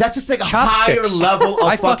play. That's just like a chopsticks. higher level of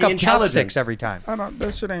I fuck fucking up intelligence. chopsticks every time.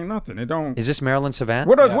 That shit ain't nothing. It don't. Is this Marilyn Savant?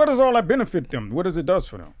 What does all that benefit them? What does it does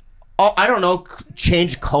for them? Oh, I don't know.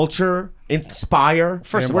 Change culture, inspire.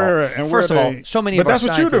 First of all, so many But of our that's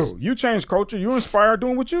what you scientists. do. You change culture. You inspire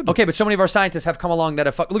doing what you do. Okay, but so many of our scientists have come along that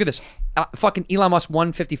have look at this. Fucking Elon Musk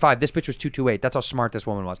 155. This bitch was 228. That's how smart this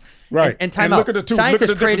woman was. Right. And time And out. look at the two. Scientists Look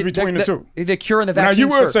at the difference created between the two. the cure and the Now vaccine.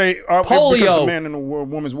 you would say because polio. a man in a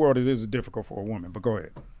woman's world it is difficult for a woman. But go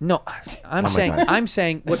ahead. No, I'm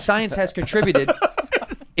saying what science has contributed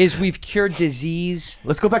is we've cured disease.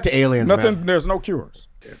 Let's go back to aliens. Nothing. man. There's no cures.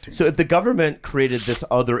 So if the government created this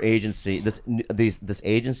other agency, this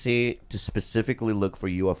agency to specifically look for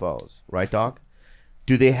UFOs, right, Doc?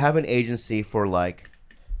 Do they have an agency for like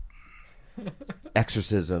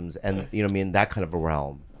exorcisms and that kind of a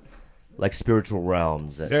realm, like spiritual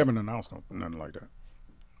realms? They haven't announced nothing like that.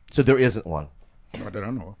 So there isn't one. Not that I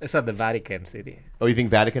know. It's at the Vatican City. Oh, you think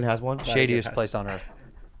Vatican has one? Shadiest place on earth.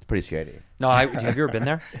 It's pretty shady. No, have you ever been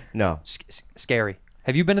there? No. Scary.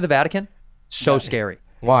 Have you been to the Vatican? So scary.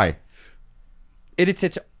 Why? It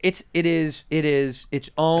is its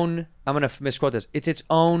own. I'm gonna misquote this. It's its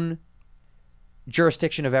own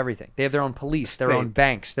jurisdiction of everything. They have their own police, their own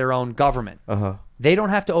banks, their own government. They don't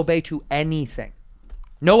have to obey to anything.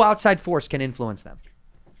 No outside force can influence them.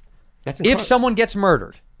 If someone gets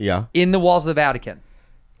murdered, in the walls of the Vatican,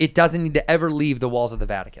 it doesn't need to ever leave the walls of the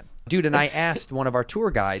Vatican, dude. And I asked one of our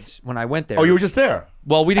tour guides when I went there. Oh, you were just there?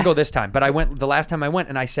 Well, we didn't go this time, but I went the last time I went,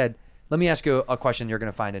 and I said, let me ask you a question you're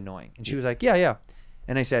going to find annoying. And she was like, yeah.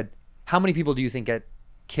 And I said, how many people do you think get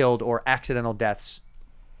killed or accidental deaths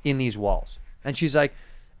in these walls? And she's like,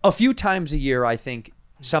 a few times a year, I think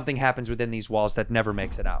something happens within these walls that never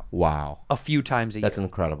makes it out. Wow. A few times a year. That's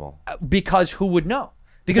incredible. Because who would know?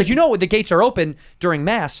 Because the gates are open during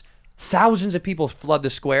Mass. Thousands of people flood the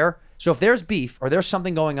square. So if there's beef or there's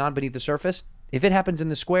something going on beneath the surface, if it happens in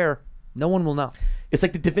the square, no one will know. It's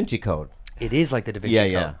like the Da Vinci Code. It is like the Da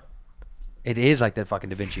Vinci Code. It is like the fucking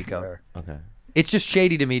Da Vinci Code. Okay. It's just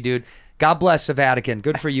shady to me, dude. God bless the Vatican.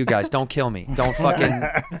 Good for you guys. Don't kill me. Don't fucking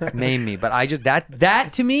maim me. But I just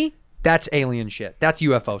that to me, that's alien shit. That's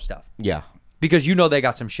UFO stuff. Yeah. Because you know they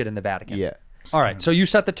got some shit in the Vatican. Yeah. All right. So you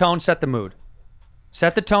set the tone, set the mood.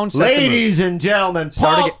 Set the tone, set Ladies the mood. and gentlemen,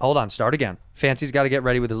 Start Paul- again. Hold on. Start again. Fancy's got to get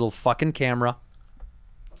ready with his little fucking camera.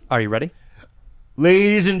 Are you ready?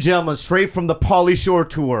 Ladies and gentlemen, straight from the Pauly Shore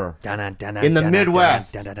tour in the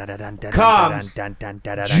Midwest comes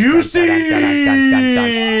Juicy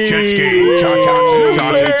Jet ski.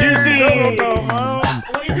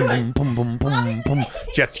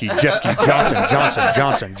 Jet ski,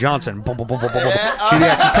 Johnson. Boom, boom, boom, boom, boom, boom. She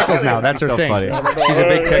tickles now. That's She's her so thing. funny. She's a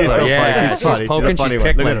big tickler. She's so yeah, funny. She's funny. She's a poking, funny she's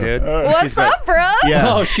one. tickling, Look at her. dude. What's up, bro?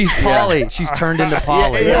 Yeah. Oh, she's Polly. She's turned into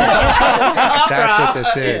Polly. That's what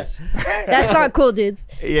this is. That's not cool, dudes.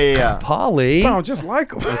 Yeah. Polly. Sound just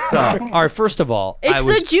like him. What's up? All right, first of all, It's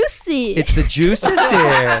the juicy. It's the juices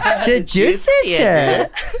here. The juices here.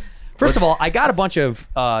 First of all, I got a bunch of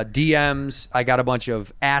DMs. I got a bunch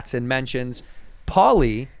of ats and mentions.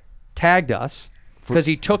 Pauly tagged us because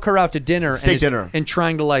he took her out to dinner Steak dinner. and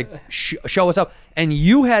trying to like show us up. And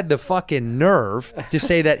you had the fucking nerve to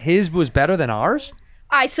say that his was better than ours.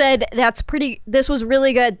 I said this was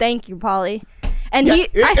really good. Thank you, Polly. And I said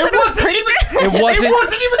it wasn't even It wasn't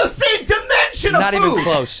the same dimension of not food. even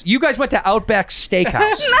close. You guys went to Outback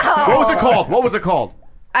Steakhouse. No. What was it called?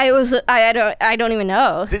 I don't even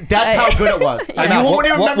know. That's how good it was. I You know. won't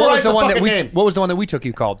even What memorize was the the one that fucking we? name. What was the one that we took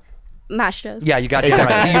you called? Masters. Yeah, you got that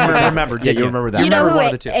Exactly. right. So you remember? Yeah, you remember that. You know remember who one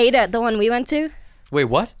of the two. ate at the one we went to? Wait,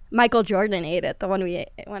 what? Michael Jordan ate at the one we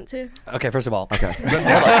went to. Okay, first of all, Okay.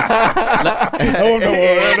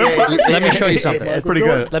 let me show you something. That's pretty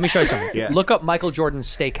good. Let me show you something. Yeah. Look up Michael Jordan's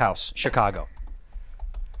Steakhouse, Chicago.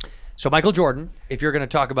 So Michael Jordan, if you're going to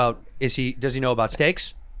talk about, does he know about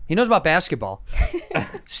steaks? He knows about basketball.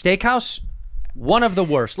 Steakhouse, one of the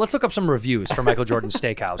worst. Let's look up some reviews for Michael Jordan's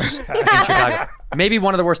Steakhouse in Chicago. Maybe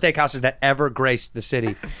one of the worst steakhouses that ever graced the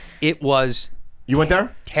city. It was. You went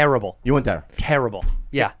there? Terrible. You went there? Terrible.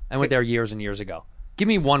 Yeah, I went there years and years ago. Give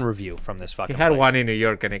me one review from this fucking He had place. one in New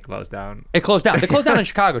York and it closed down. It closed down. They closed down in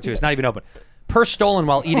Chicago too. It's not even open. Purse stolen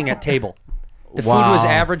while eating at table. The food was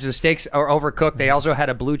average. The steaks are overcooked. They also had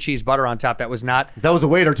a blue cheese butter on top that was not. That was a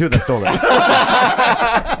waiter too that stole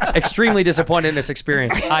it. Extremely disappointed in this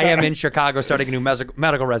experience. I am in Chicago starting a new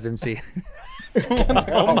medical residency.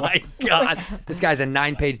 Oh my God. This guy's a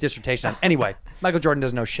 9-page dissertation on. Anyway, Michael Jordan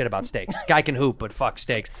doesn't know shit about steaks. Guy can hoop, but fuck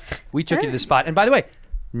steaks. We took you to the spot. And by the way,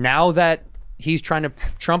 now that he's trying to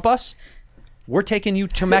trump us, we're taking you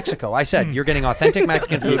to Mexico. I said, you're getting authentic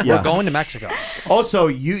Mexican food. Yeah. We're going to Mexico. Also,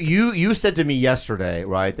 you said to me yesterday,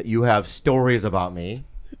 right, that you have stories about me,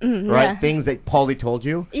 right? yeah. Things that Pauly told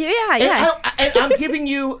you. Yeah. And I'm giving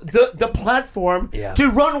you the platform to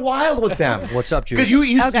run wild with them. What's up, Juice? Because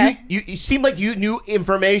you Okay. you seem like you knew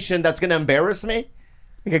information that's going to embarrass me.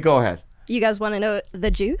 Okay, go ahead. You guys want to know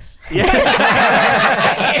the juice? Yeah.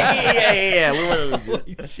 We want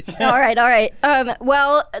to. All right.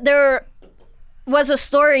 Well, there was a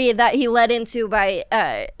story that he led into by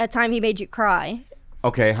a time he made you cry.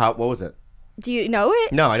 Okay, what was it? Do you know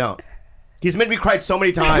it? No, I don't. He's made me cry so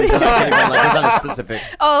many times that I can't even, like, there's not a specific.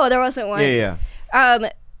 Oh, there wasn't one. Yeah.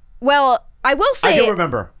 Well, I will say. I do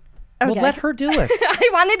remember. Well, let her do it. I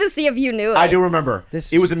wanted to see if you knew it. I do remember.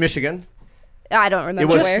 It was in Michigan. I don't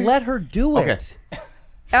remember was- where. Just let her do it. Okay.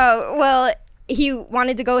 Oh, well, he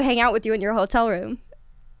wanted to go hang out with you in your hotel room.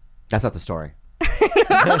 That's not the story.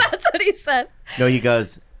 Well, that's what he said. No, he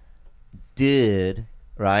goes, dude,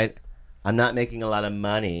 right? I'm not making a lot of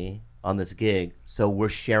money on this gig, so we're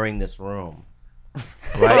sharing this room,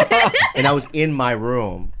 right? And I was in my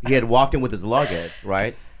room. He had walked in with his luggage,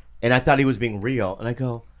 right? And I thought he was being real. And I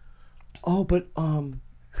go, oh, but well,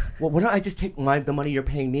 why don't I just take the money you're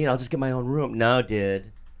paying me and I'll just get my own room? No,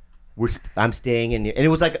 dude, I'm staying in here. And it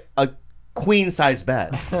was like a queen-size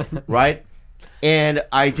bed, right? And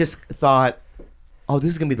I just thought, oh,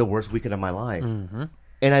 this is gonna be the worst weekend of my life. Mm-hmm.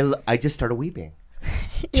 And I just started weeping.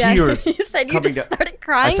 Yeah, Tears. he said you coming just down. started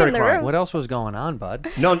crying I started in the crying. room. What else was going on,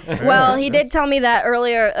 bud? No. Well, he did tell me that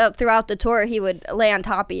earlier throughout the tour he would lay on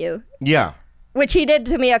top of you, Yeah. which he did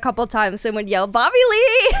to me a couple times and would yell, Bobby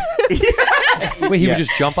Lee! Wait, he would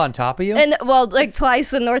just jump on top of you? And, well, like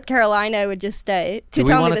twice in North Carolina, I would just stay. Do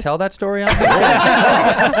we want to tell that story on?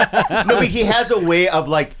 No, but he has a way of,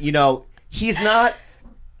 like, he's not,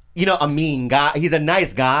 a mean guy. He's a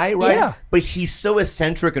nice guy, right? Yeah. But he's so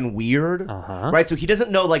eccentric and weird, right? So he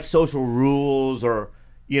doesn't know, like, social rules or,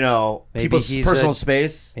 Maybe people's he's personal a-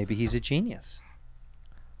 space. Maybe he's a genius.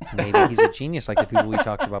 Maybe he's a genius like the people we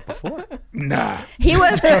talked about before. Nah. He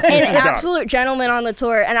was an absolute gentleman on the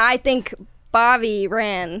tour, and I think Bobby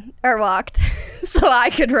ran or walked so I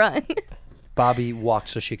could run. Bobby walked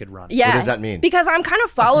so she could run. Yeah. What does that mean? Because I'm kind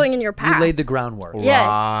of following in your path. You laid the groundwork. Yeah.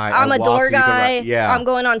 Right, I'm I a walked door so you could run. guy. Yeah. I'm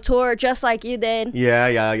going on tour just like you did.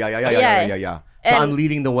 Yeah. So And- I'm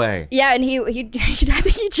leading the way. Yeah, and he I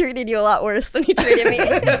think he treated you a lot worse than he treated me.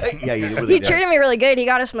 Yeah, you really He did. treated me really good. He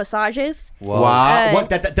got us massages. Wow. Uh, What?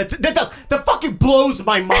 That fucking blows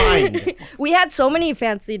my mind. We had so many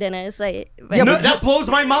fancy dinners. Like, That blows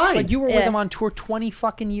my mind. But you were with Yeah. him on tour 20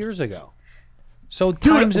 fucking years ago. So Dude,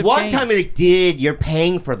 times have one changed. time they did, you're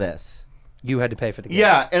paying for this. You had to pay for the gig.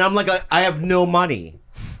 Yeah, and I'm like, I have no money.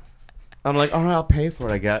 I'm like, all right, I'll pay for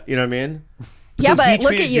it, I guess. You know what I mean? yeah, So he but look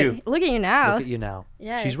treated at you. Look at you now. Look at you now.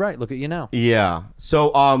 Yeah. She's right. Look at you now. Yeah.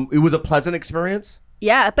 So it was a pleasant experience?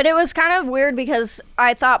 Yeah, but it was kind of weird because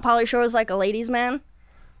I thought Pauly Shore was like a ladies' man,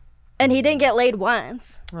 and he didn't get laid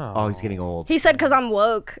once. Oh, he's getting old. He said because I'm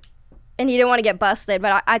woke, and he didn't want to get busted.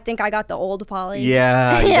 But I think I got the old Pauly.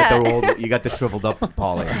 Yeah, Yeah. you got the shriveled up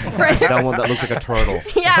Polly. Frank- That one that looks like a turtle.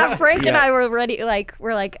 Yeah, Frank and Yeah. I were ready.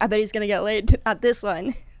 We're like, I bet he's gonna get laid at this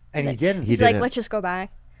one. And he didn't. He's like, let's just go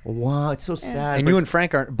back. Wow, it's so sad. And but you and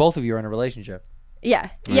Frank are both of you are in a relationship. Yeah.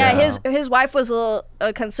 His wife was a little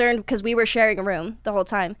concerned because we were sharing a room the whole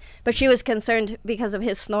time, but she was concerned because of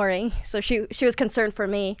his snoring. So she was concerned for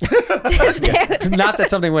me. Not that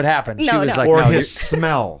something would happen. She No, was no. like, or no, his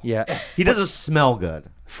smell. Yeah. He doesn't smell good.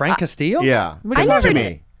 Frank Castillo? Yeah. What are you I talking never to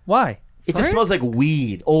did. me. Why? It just smells like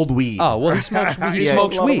weed, old weed. Oh, well, he smokes. He Yeah,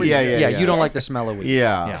 smokes weed. yeah. You don't like the smell of weed.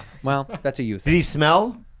 Yeah. Yeah. Well, that's a you Did thing. he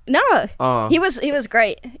smell? No, he was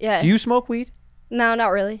great. Yeah. Do you smoke weed? No, not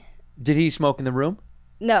really. Did he smoke in the room?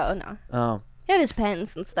 No. Oh. He had his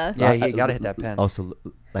pens and stuff. Yeah, you gotta hit that pen. Also,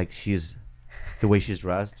 like the way she's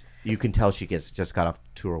dressed, you can tell she just got off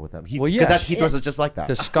tour with him. Well, yeah, he dresses just like that.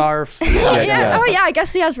 The scarf. Yeah. Oh yeah. I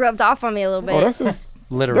guess he has rubbed off on me a little bit. Oh, that's his.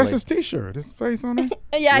 Literally. That's his T-shirt. His face on it.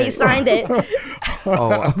 Yeah, he signed it.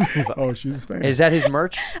 Oh, Oh, she's a fan. Is that his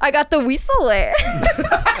merch? I got the whistleware.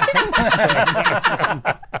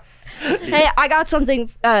 Hey, I got something,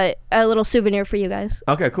 a little souvenir for you guys.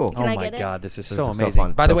 okay, cool. Oh I my get it? God, this is This so is so amazing.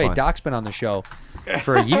 fun, By the so way, fun. Doc's been on the show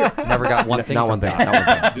for a year. Never got one thing. Not from one thing. Doc. Not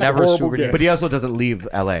one thing. Never a horrible souvenir. guess. But he also doesn't leave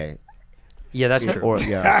L.A. Yeah, that's true. Or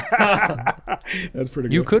yeah. That's pretty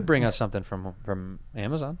good. You could bring us something from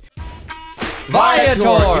Amazon. Viator.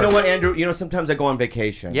 Viator. You know what, Andrew? You know, sometimes I go on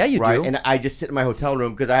vacation. Yeah, you right? do. And I just sit in my hotel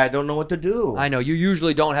room because I don't know what to do. I know you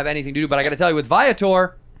usually don't have anything to do, but I got to tell you, with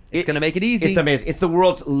Viator, it's going to make it easy. It's amazing. It's the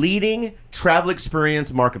world's leading travel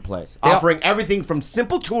experience marketplace, Yeah. offering everything from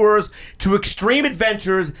simple tours to extreme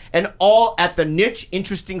adventures, and all at the niche,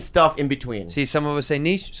 interesting stuff in between. See, some of us say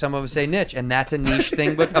niche, some of us say niche, and that's a niche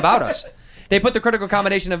thing about us. They put the critical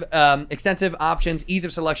combination of extensive options, ease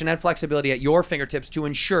of selection, and flexibility at your fingertips to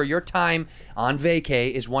ensure your time on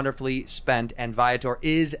vacay is wonderfully spent, and Viator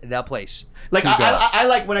is the place. Like to go. I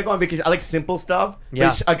like when I go on vacation. I like simple stuff. Yeah.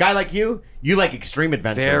 But a guy like you like extreme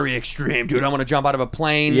adventures. Very extreme, dude. I want to jump out of a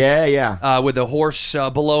plane. Yeah. With a horse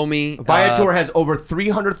below me. Viator has over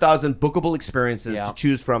 300,000 bookable experiences Yeah. to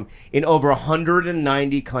choose from in over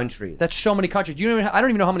 190 countries. That's so many countries. I don't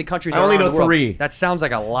even know how many countries. I are only around know the world. 3. That sounds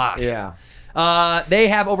like a lot. Yeah. They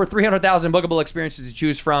have over 300,000 bookable experiences to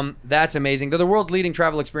choose from. That's amazing. They're the world's leading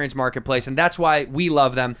travel experience marketplace, and that's why we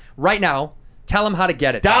love them. Right now, tell them how to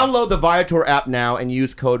get it. Download the Viator app now and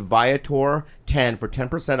use code Viator10 for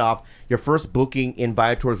 10% off your first booking in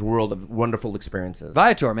Viator's world of wonderful experiences.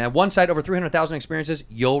 Viator, man. One site, over 300,000 experiences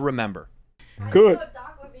you'll remember. Good.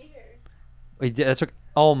 Wait, that's okay.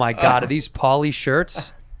 Oh, my God. Are these Pauly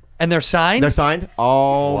shirts? And they're signed? They're signed?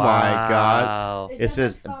 Oh, my Wow. God. It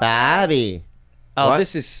says Bobby. Oh, What?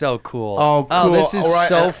 this is so cool. Oh, cool. this is All right,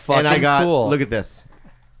 so fucking and I got, cool. Look at this.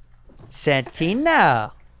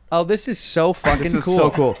 Santino. Oh, this is so fucking This is cool.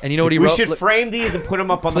 so cool. And you know what he we wrote? should Look- frame these and put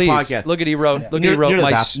them up on Please, the podcast. look at he wrote. Look, Near- he wrote near the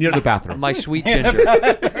my near the bathroom. My sweet ginger.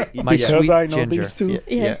 My Because sweet I know ginger. these two,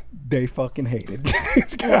 Yeah. they fucking hated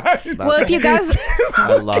this guy. Well, if you guys,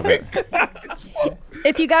 I love it.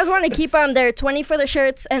 if you guys want to keep them, they're 20 for the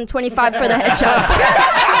shirts and 25 for the headshots.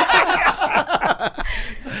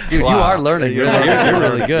 Dude, Wow. you are learning. You're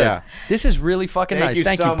really good. Yeah. This is really fucking Thank nice. you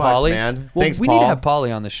Thank so you, much, Pauly. man. Well, Thanks, we need Paul. to have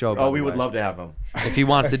Pauly on the show. by Oh, the we would way. love to have them. if he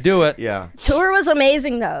wants to do it. Yeah. Tour was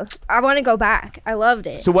amazing though. I want to go back. I loved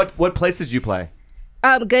it. So what places did you play?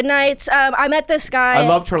 Good nights. I met this guy. I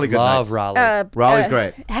love Charlie Goodnight. Love Raleigh. Raleigh's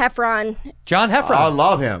great. Heffron, John Heffron. I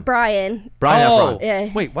love him. Brian. Brian oh, Heffron.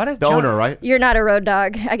 Yeah. wait, what is The John? owner, right? You're not a road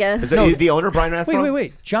dog, I guess. Is it the owner, Brian Heffron?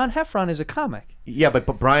 Wait. John Heffron is a comic. Yeah, but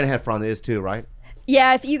Brian Heffron is too, right?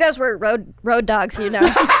 Yeah, if you guys were road dogs, you know.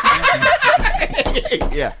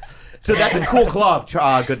 Yeah. So that's a cool club.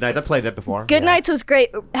 Good Nights. I played it before. Good Nights was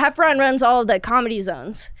great. Heffron runs all of the comedy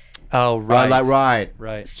zones. Oh, right.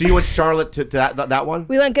 Right. So you went Charlotte to that one?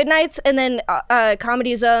 We went Good Nights and then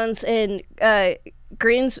comedy zones in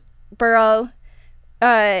Greensboro,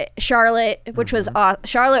 Charlotte, which was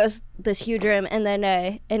Charlotte was this huge room, and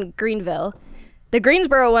then in Greenville. The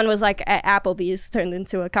Greensboro one was like at Applebee's turned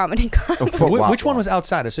into a comedy club. Which one was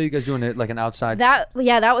outside? I saw you guys doing it like an outside. That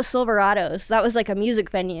was Silverado's. That was like a music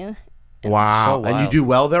venue. Wow. So And you do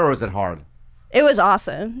well there, or is it hard? It was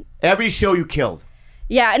awesome. Every show you killed.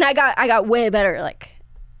 Yeah, and I got way better like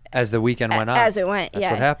as the weekend went on. as it went. That's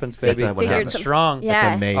yeah, what happens, baby. That's what Getting happens. strong. Yeah.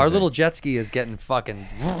 That's amazing. Our little jet ski is getting fucking.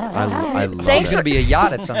 I love It's it. gonna be a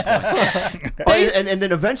yacht at some point. Oh, and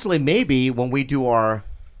then eventually, maybe when we do our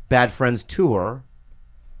Bad Friends tour,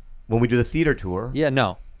 when we do the theater tour. Yeah,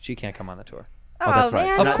 no, she can't come on the tour. Oh, that's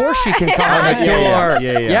right. man. Of course she can come on the Yeah, tour.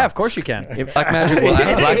 yeah. Of course you can. Black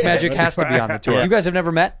Magic has to be on the tour. Yeah. You guys have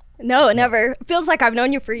never met? No, never. Feels like I've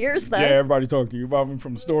known you for years though. Yeah, everybody talking to you about me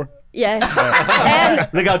from the store. Yeah. And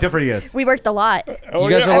Look how different he is. we worked a lot. Oh,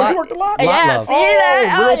 You guys yeah. are Oh, lot- you worked a lot? Yeah, love. see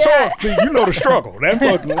that? Oh, real yeah. talk. See, you know the struggle. That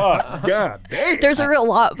fucking lot. God damn. There's a real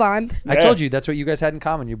lot bond. I told you that's what you guys had in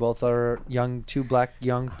common. You both are young black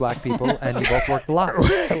people, and you both worked a lot.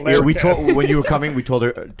 Yeah, we told when you were coming, we told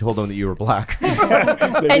them that you were black.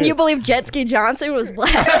 And you believe Jet Ski Johnson was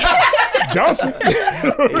black? Johnson.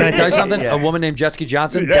 Can I tell you something? A woman named Jet Ski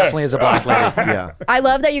Johnson definitely is a black lady. Yeah. I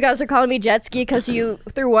love that you guys are calling me Jet Ski because you,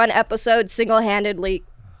 through one episode, single-handedly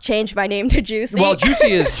changed my name to Juicy. Well,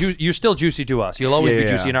 Juicy is you're still Juicy to us. You'll always be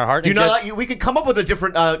Juicy in our heart. Do you And know Jet- that we can come up with a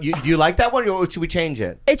different? Do you like that one, or should we change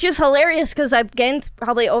it? It's just hilarious because I've gained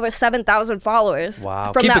probably over 7,000 followers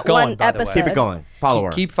Wow. from Keep that it going, one by the way. episode. Keep it going. Follow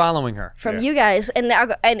her. Keep following her. From you guys. And now,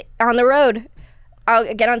 and on the road,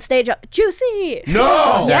 I'll get on stage, Juicy!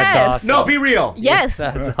 No. Yes. That's awesome. No, be real. Yes.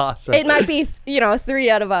 That's awesome. It might be, 3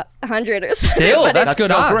 out of 100 or something. Still, but that's it's-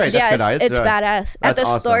 good still odds. great. That's Yeah, good odds. it's badass. At that's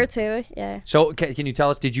the store, awesome. too. Yeah. So can you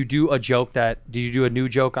tell us? Did you do a joke did you do a new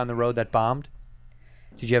joke on the road that bombed?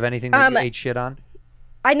 Did you have anything that you ate shit on?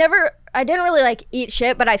 I didn't really eat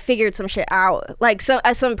shit, but I figured some shit out. Like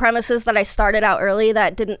some premises that I started out early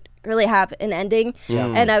that didn't really have an ending.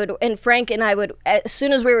 And Frank and I would, as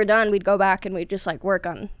soon as we were done, we'd go back and we'd just work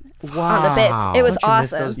on the bits. It was Don't you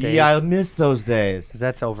miss awesome. those days? Yeah, I miss those days. 'Cause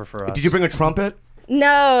that's over for us. Did you bring a trumpet?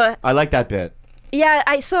 No, I like that bit. yeah,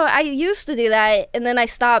 I used to do that, and then I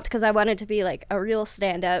stopped because I wanted to be a real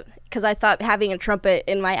stand-up. Because I thought having a trumpet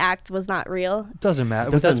in my act was not real. Doesn't matter.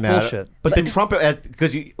 Doesn't That's matter. bullshit. But the trumpet,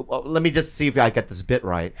 because let me just see if I get this bit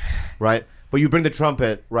right. But you bring the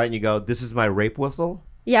trumpet, right, and you go, "This is my rape whistle."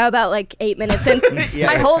 Yeah, about 8 minutes, and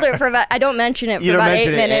I hold it for about. I don't mention it for You don't about 8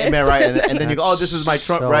 mention it, minutes. right? And then you go, "Oh, this is my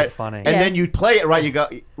trumpet," so right? funny. And Yeah. then you play it, right? You go,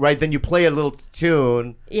 right? Then you play a little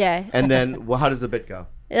tune, Yeah. and then how does the bit go?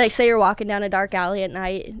 Say you're walking down a dark alley at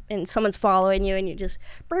night and someone's following you and you just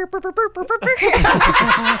burr, burr, burr, burr, burr, burr, burr.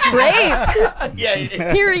 Rape. Yeah.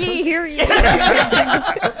 Hear ye, hear ye.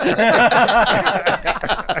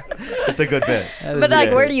 It's a good bit. But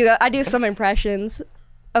where do you go? I do some impressions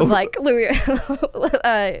of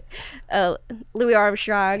Louis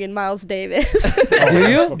Armstrong and Miles Davis. Do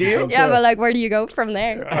you? Do you? Yeah, but where do you go from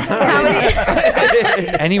there? How many?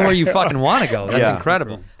 Anywhere you fucking want to go. That's Yeah.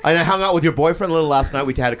 incredible. I hung out with your boyfriend a little last night.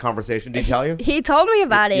 We had a conversation. Did he tell you? He told me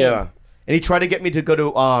about it. Yeah. And he tried to get me to go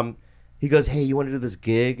to. He goes, "Hey, you want to do this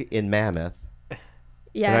gig in Mammoth?"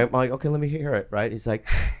 Yeah. And I'm like, "Okay, let me hear it." Right? He's like,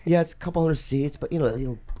 "Yeah, it's a couple hundred seats, but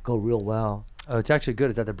it'll go real well." Oh, it's actually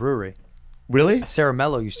good. It's at the brewery. Really? Sarah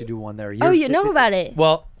Mello used to do one there. Oh, you know about it?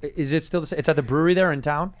 Well, is it still the same? It's at the brewery there in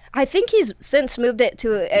town? I think he's since moved it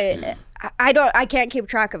to I can't keep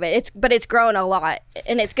track of it. But it's grown a lot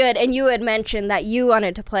and it's good. And you had mentioned that you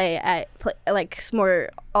wanted to play at more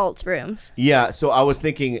alt rooms. Yeah. So I was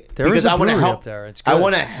thinking There because is a I want to brewery help. up there. It's I good.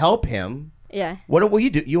 want to help him. Yeah. What will you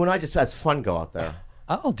do? You and I just as fun go out there.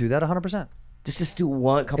 I'll do that 100%. Just do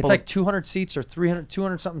one couple. It's like 200 seats or 300,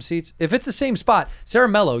 200 something seats. If it's the same spot, Sarah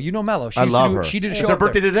Mello, you know Mello. She I used to love do- her. She did a show It's her up there.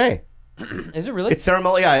 birthday today. Is it really? It's Sarah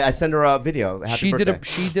Mello. Yeah, I send her a video. Happy She birthday.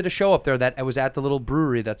 she did a show up there that was at the little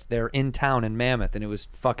brewery that's there in town in Mammoth, and it was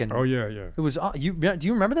fucking. Oh, yeah. It was. Do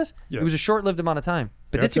you remember this? Yeah. It was a short-lived amount of time,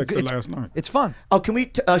 but Yeah, I it's a texted good. last night. It's fun. Oh, can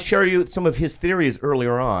we share you some of his theories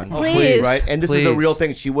earlier on? Please. Right, and this is a Please. real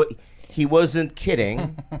thing. He wasn't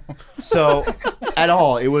kidding, so at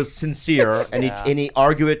all. It was sincere, and he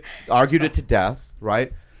argued it to death.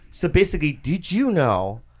 Right. So basically, did you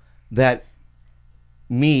know that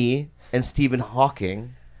me and Stephen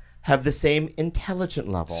Hawking have the same intelligent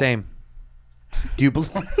level? Same. Do you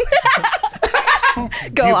believe?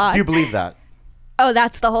 Go on. Do you believe that? Oh,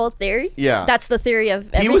 that's the whole theory? Yeah. That's the theory of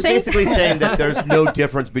everything? He was basically saying that there's no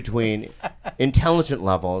difference between intelligent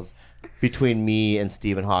levels between me and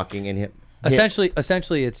Stephen Hawking and him.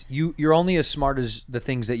 Essentially, it's you're only as smart as the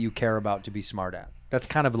things that you care about to be smart at. That's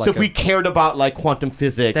kind of like So if we cared about like quantum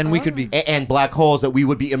physics, then we could be and black holes, that we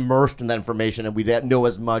would be immersed in that information and we'd know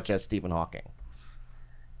as much as Stephen Hawking.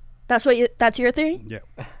 That's your theory? Yeah.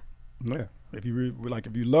 Yeah. If you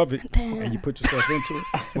if you love it and you put yourself into it.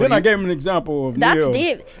 Then I gave him an example of That's Neo.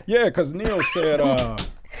 deep. Yeah, because Neil said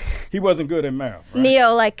he wasn't good at math. Right?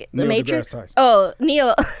 Neo, like the Neil Matrix? deGrasse Tyson. Oh,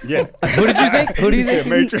 Neo. Yeah. Who did you think? Who do you He said think?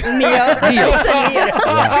 Matrix. Neo. I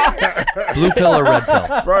said Neo. Blue pill or red pill?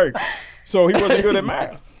 Right. So he wasn't good at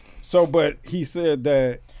math. So, but he said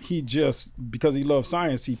that he just, because he loved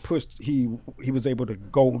science, he was able to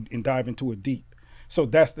go and dive into it deep. So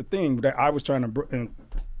that's the thing that I was trying to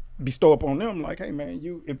bestow upon them. Like, hey man,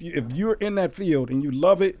 if you're in that field and you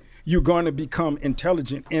love it, you're going to become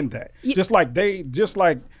intelligent in that. Just like their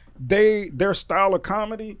style of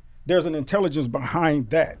comedy, there's an intelligence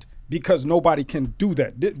behind that because nobody can do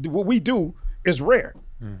that. What we do is rare.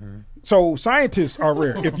 Mm-hmm. So scientists are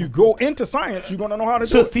rare. If you go into science, you're gonna know how to do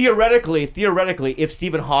So it. theoretically, if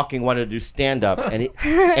Stephen Hawking wanted to do stand-up and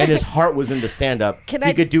his heart was into stand-up, he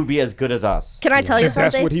could be as good as us. Can I tell you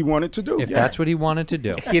something? That's what he wanted to do. If that's what he wanted to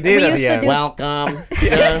do. He did. We used to do- Welcome.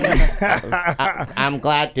 I'm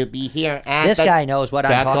glad to be here. At This the guy knows what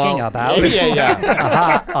I'm Jackal. talking about.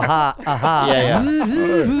 Yeah.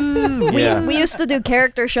 Yeah. We used to do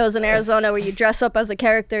character shows in Arizona where you dress up as a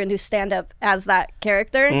character and do stand up as that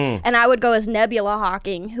character. And I would go as Nebula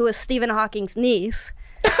Hawking, who was Stephen Hawking's niece.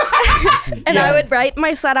 And I would write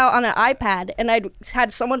my set out on an iPad and I'd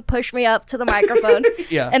had someone push me up to the microphone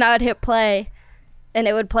and I would hit play and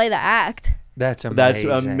it would play the act. That's amazing.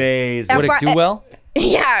 That's amazing. Would it do well?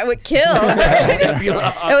 Yeah, it would kill.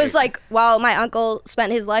 It was like while my uncle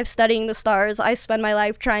spent his life studying the stars, I spend my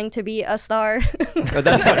life trying to be a star.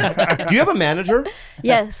 That's fun. Do you have a manager?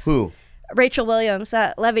 Yes. Who? Rachel Williams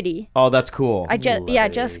at Levity. Oh, that's cool. I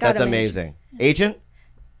just got That's a amazing. Agent?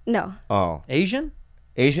 No. Oh. Asian?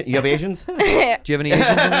 Asian? You have Asians? Do you have any Asians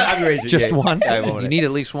in there? I have Asian, Just yeah. one? I have one. You need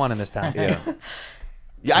at least one in this town. Yeah.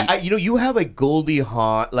 Yeah, you have a Goldie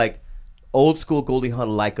Hawn, like old school Goldie Hawn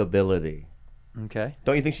likability. Okay.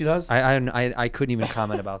 Don't you think she does? I couldn't even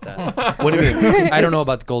comment about that. What do you mean? I don't know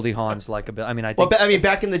about Goldie Hawn's likability. I mean, I think. Well,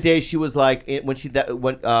 back in the day, she was like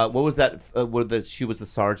what was that? She was the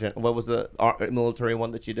sergeant. What was the military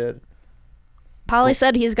one that she did? Polly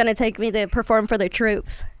said he's going to take me to perform for the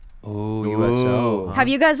troops. Ooh, USO. Have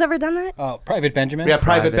you guys ever done that? Private Benjamin. Yeah,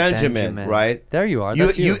 Private Benjamin, right? There you are.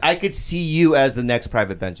 That's you. I could see you as the next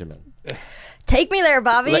Private Benjamin. Take me there,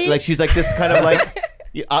 Bobby. Like she's like this kind of like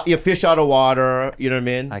you fish out of water. You know what I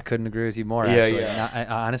mean? I couldn't agree with you more. Yeah, actually. yeah.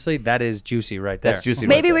 Honestly, that is juicy right there. That's juicy.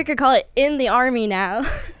 Maybe right we could call it In the Army now.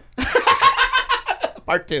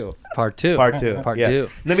 Part two. Part two. Yeah.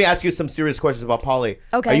 Let me ask you some serious questions about Pauly.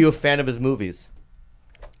 Okay. Are you a fan of his movies?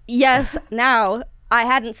 Yes, now. I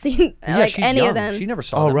hadn't seen she's any young. of them. She never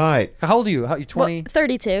saw All them. right. How old are you? You 20?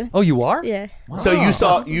 32. Oh, you are? Yeah. Wow. So you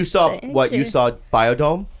saw Thank what? you. You saw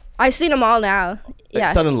Biodome? I've seen them all now.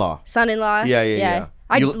 Yeah. Son-in-law. Son-in-law. Yeah.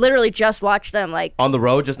 I You- literally just watched them On the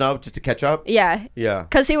road just now, just to catch up? yeah. Yeah.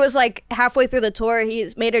 Because he was like halfway through the tour, he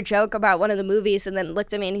made a joke about one of the movies and then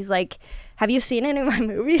looked at me and he's like, have you seen any of my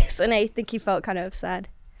movies? And I think he felt kind of sad.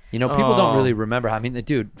 You know, people don't really remember. I mean, the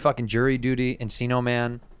dude, fucking Jury Duty, Encino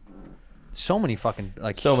Man. So many fucking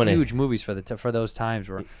huge movies for for those times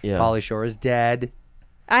where Pauly Shore is dead.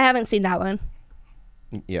 I haven't seen that one.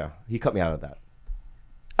 Yeah. He cut me out of that.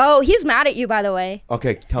 Oh, he's mad at you, by the way.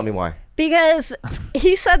 Okay, tell me why. Because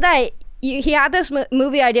he said that he had this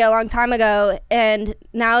movie idea a long time ago, and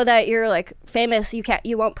now that you're like famous,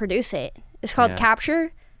 you won't produce it. It's called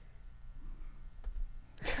Capture.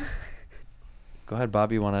 Go ahead,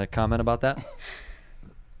 Bobby. You want to comment about that?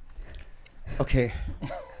 Okay.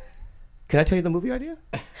 Can I tell you the movie idea?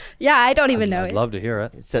 Yeah, I don't even know I'd it. love to hear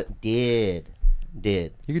it. It's a did.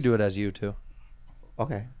 You could do it as you too.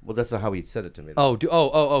 Okay. Well, that's not how he said it to me.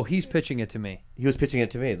 Oh, he's pitching it to me. He was pitching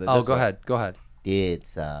it to me. Oh, go ahead. Did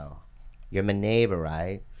so. You're my neighbor,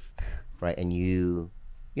 right? Right, and you're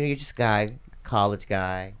just a guy, college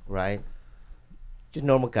guy, right? Just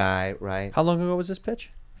normal guy, right? How long ago was this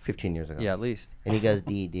pitch? 15 years ago. Yeah, at least. And he goes,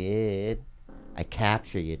 did. I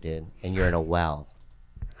capture you, did, and you're in a well.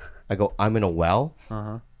 I go, I'm in a well?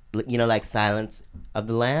 Uh-huh. You know, like Silence of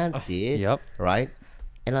the Lambs, did. Yep. Right?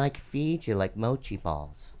 And I like feed you like mochi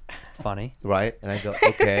balls. Funny. Right? And I go,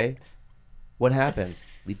 okay. What happens?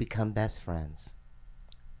 We become best friends.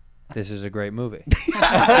 This is a great movie.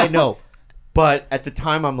 I know. But at the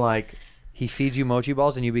time, I'm like, He feeds you mochi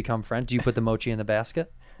balls and you become friends. Do you put the mochi in the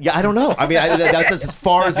basket? Yeah, I don't know. I mean, that's as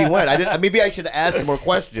far as he went. Maybe I should ask some more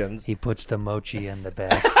questions. He puts the mochi in the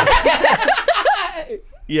basket.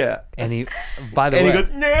 Yeah. And he, by the way, he goes,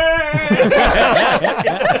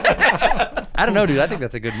 I don't know, dude. I think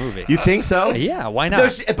that's a good movie. You think so? Yeah, why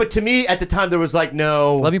not? But to me, at the time, there was like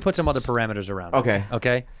no. Let me put some other parameters around it. Okay.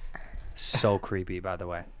 Okay. So creepy, by the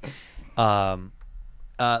way.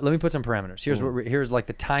 Let me put some parameters. Here's like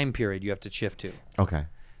the time period you have to shift to. Okay.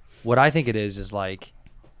 What I think it is like,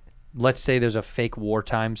 let's say there's a fake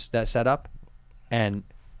wartime that set up, and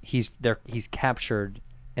he's captured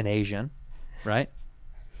an Asian, right?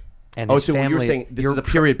 And his so family, you're saying this is a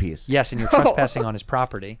period piece? Yes, and you're trespassing on his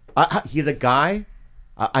property. He's a guy.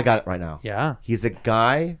 I got it right now. Yeah. He's a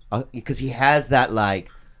guy because he has that like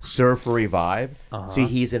surfery vibe. See,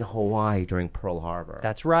 he's in Hawaii during Pearl Harbor.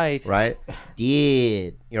 That's right. Right?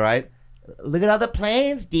 Dude. You're right. Look at all the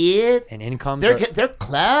planes, dude. And in comes they're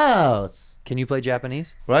close. Can you play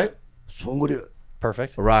Japanese? Right?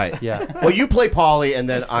 Perfect. Right. Yeah. Well, you play Polly, and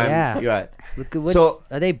then I'm. Yeah. You're right. Look at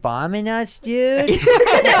are they bombing us, dude? Right.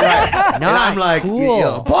 Not and I'm like,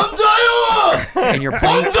 cool. Banzai! And your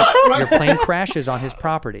plane, Banzai! your plane crashes on his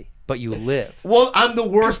property, but you live. Well, I'm the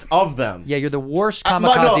worst of them. Yeah, you're the worst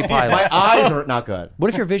kamikaze pilot. My eyes are not good. What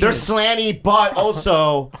if your vision They're slanty, but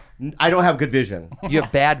also I don't have good vision. You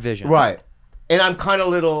have bad vision. Right. And I'm kind of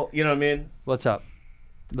little, you know what I mean? What's up?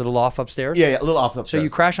 Little off upstairs? Yeah, a little off upstairs. So you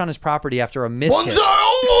crash on his property after a mishap. Banzai!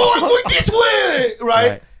 Oh, I'm going this way!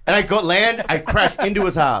 Right? And I go land, I crash into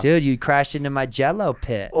his house. Dude, you crashed into my jello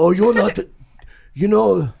pit. Oh, you're not,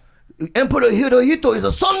 Emperor Hirohito is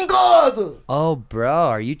a sun god. Oh, bro,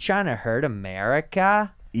 are you trying to hurt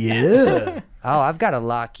America? Yeah. Oh, I've got to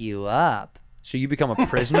lock you up. So you become a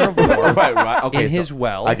prisoner of war right. Okay, in his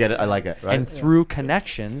well. I get it. I like it. Right. And through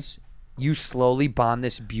connections, you slowly bond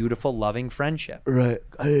this beautiful, loving friendship. Right.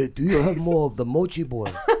 Hey, do you have more of the mochi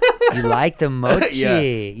boy? You like the mochi. Yeah.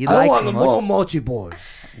 You I like want more mochi boy.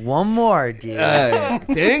 One more, dude.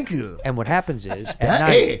 Thank you. And what happens is, at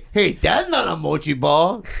night, hey, that's not a mochi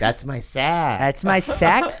ball. That's my sack. That's my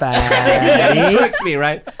sack, buddy. Yeah, he tricks me,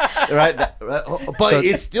 right? Right. But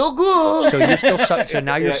it's still good. So you're still so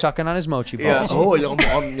now you're sucking on his mochi balls. Yeah. Oh, yum,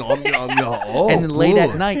 yum, yum, yum. Oh, and then late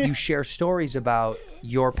at good. night, you share stories about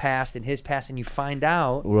your past and his past, and you find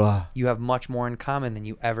out you have much more in common than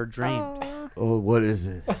you ever dreamed. Oh, what is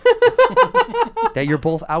it? That you're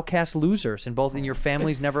both outcast losers, and both in your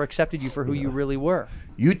families never accepted you for who you really were.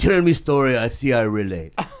 You tell me story, I see I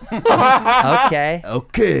relate. Okay.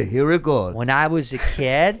 Okay, here we go. When I was a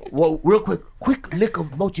kid. Well, real quick lick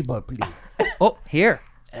of mochi bar, please. Oh, here.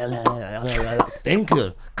 Thank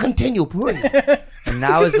you. Continue, please. When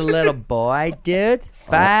I was a little boy, dude,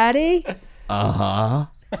 buddy.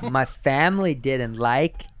 My family didn't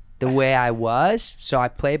like the way I was, so I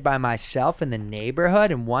played by myself in the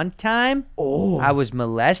neighborhood, and one time I was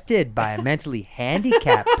molested by a mentally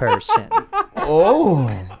handicapped person. Oh,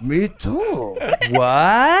 me too.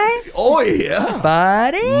 What? Oh, yeah.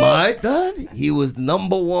 Buddy? My dad, he was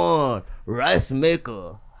 #1 rice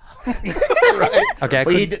maker. Right?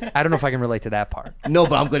 Okay, I don't know if I can relate to that part. No,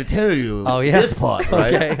 but I'm going to tell you this part,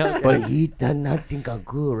 right? Okay. But he did not think I'm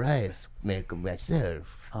good rice maker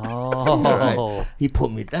myself. Oh. Right. He put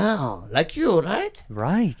me down, like you, right?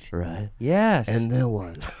 Right. Right. Yes. And then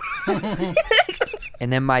what?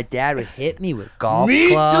 And then my dad would hit me with golf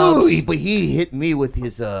me clubs. too. But he hit me with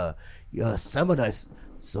his samurai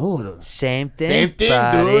sword. Same thing,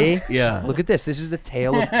 buddy. Dude. Yeah. Look at this. This is the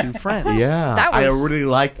tale of two friends. Yeah. That I was- really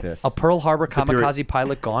like this. A Pearl Harbor kamikaze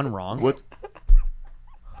pilot gone wrong. What?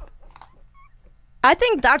 I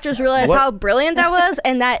think doctors realized how brilliant that was,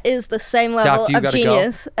 and that is the same level you of gotta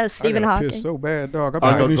genius as I Stephen gotta Hawking. piss so bad, dog. I've Go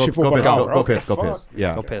been having this shit for about an hour. piss. What the Go piss. fuck?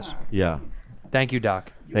 Yeah. Go piss. Yeah. Thank you,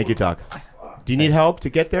 Doc. Thank you, Doc. Do you need help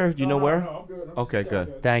to get there? Do you know where? Okay,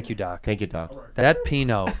 good. Thank you, Doc. Thank you, Doc. That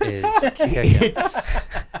Pinot is kicking.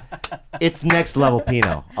 It's next level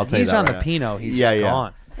Pinot. I'll tell you He's that. on right the now. Pinot. He's Yeah.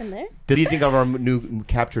 gone. In there? What do you think of our new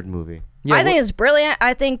captured movie? Yeah, I think it's brilliant.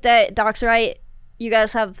 I think that Doc's right. You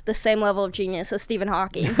guys have the same level of genius as Stephen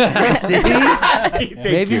Hawking. See? Thank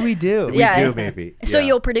Maybe you. we do. We Yeah. do, maybe. So Yeah.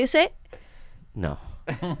 you'll produce it? No.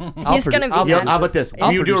 He's gonna be. I'll Yeah, produce how it. about this? I'll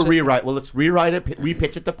We do produce a it. rewrite. Well, let's rewrite it,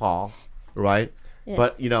 repitch it to Paul, right? Yeah.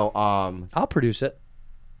 But I'll produce it.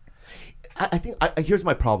 I think here's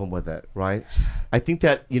my problem with it, right? I think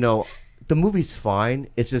that the movie's fine.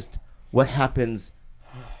 It's just what happens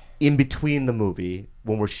in between the movie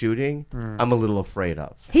when we're shooting. I'm a little afraid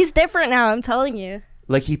of. He's different now. I'm telling you.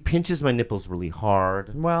 Like he pinches my nipples really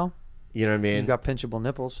hard. Well, You know what I mean? you've got pinchable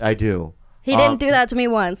nipples. I do. He didn't do that to me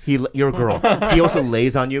once. You're a girl. He also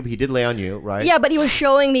lays on you. But he did lay on you, right? Yeah, but he was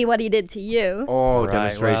showing me what he did to you Oh, Right,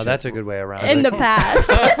 demonstration. well, that's a good way around in it. the past.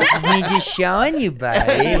 This is me just showing you,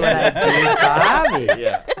 buddy, what I do, Bobby.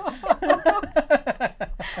 Yeah.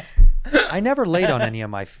 I never laid on any of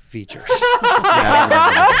my features.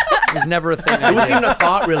 Yeah, It was never a thing. it wasn't even a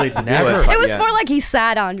thought really to Never. do it. It was yeah. more like he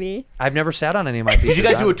sat on me. I've never sat on any of my features. Did you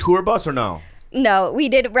guys do a tour bus or no? No, we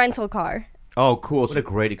did rental car. Oh, cool. What a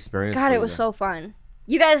great experience. God, for it you was then. so fun.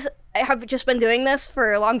 You guys have just been doing this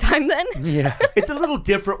for a long time then? Yeah. It's a little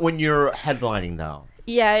different when you're headlining, though.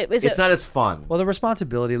 Yeah, it was. It's not as fun. Well, the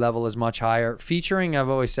responsibility level is much higher. Featuring, I've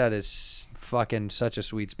always said, is fucking such a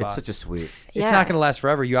sweet spot. It's such a sweet. Yeah. It's not going to last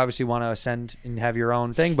forever. You obviously want to ascend and have your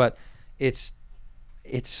own thing, but it's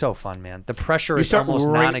so fun, man. The pressure You is start almost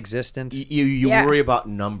worrying- non-existent. You Yeah. worry about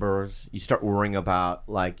numbers. You start worrying about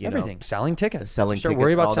like Everything. know, Selling tickets. selling You start tickets,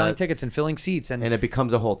 worry about all selling that. tickets and filling seats and and it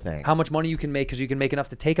becomes a whole thing. how much money you can make because you can make enough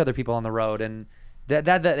to take other people on the road and that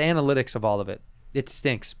analytics of all of it. It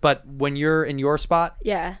stinks. But when you're in your spot,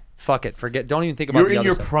 Yeah. fuck it. Forget. Don't even think about You're the in other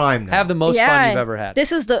your stuff. prime now. Have the most fun you've ever had.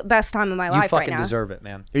 This is the best time of my You life right fucking now. deserve it,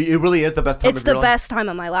 man. It really is the best time. It's of the your life. best time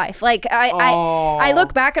of my life. Like I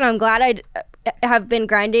look back and I'm glad I have been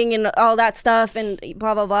grinding and all that stuff and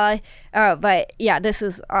blah blah blah. But yeah, this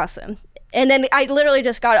is awesome. And then I literally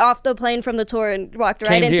just got off the plane from the tour and walked right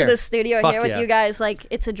Came into here. the studio Fuck here with yeah. you guys. Like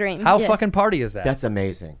it's a dream. How Yeah. fucking party is that? That's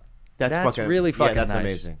amazing. That's fucking really fucking yeah, that's nice.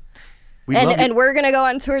 amazing. We love And we're gonna go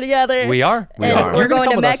on tour together. We are. We and are. We're You're gonna going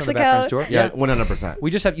come to with us on the Bad Mexico. Friends tour? Yeah, 100%.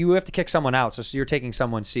 We just you have to kick someone out, so you're taking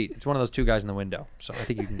someone's seat. It's one of those two guys in the window. So I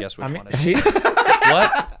think you can guess which one it is.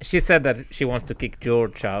 What? She said that she wants to kick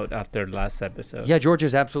George out after last episode. Yeah, George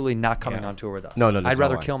is absolutely not coming on tour with us. No, there's I'd no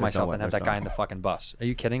rather way. kill There's no myself way. than have There's that no guy in way. the fucking bus. Are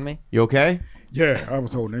you kidding me? You okay? Yeah, I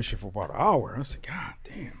was holding that shit for about an hour. I said, God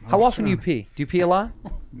damn. I How was often do you trying- pee? Do you pee a lot?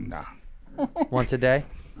 Nah. Once a day?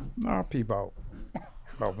 No, I pee about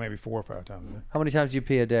maybe 4 or 5 times a day. How many times do you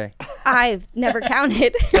pee a day? I've never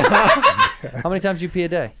counted. How many times do you pee a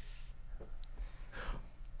day?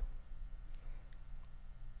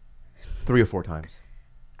 3 or 4 times.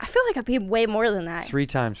 I feel like I pee way more than that. 3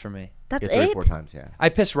 times for me. That's Yeah, 3 or it. 4 times. Yeah. I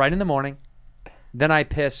piss right in the morning. Then I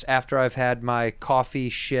piss after I've had my coffee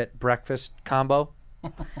shit breakfast combo.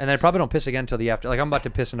 And then I probably don't piss again until the after. Like I'm about to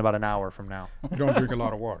piss in about an hour from now. You don't drink a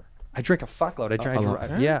lot of water. I drink a fuckload. I drink. A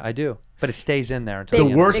lot? Yeah, I do. But it stays in there until The the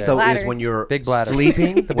end of worst day. though bladder. is when you're Big bladder.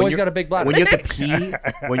 sleeping. The when boy's you're- got a big bladder. When you have to pee,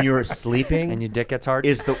 when you're sleeping, and your dick gets hard.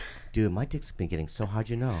 is the dude. My dick's been getting so hard.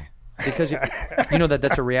 You know. Because you know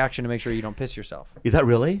that's a reaction to make sure you don't piss yourself. Is that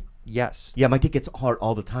really? Yes. Yeah, my dick gets hard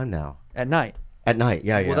all the time now. At night. At night,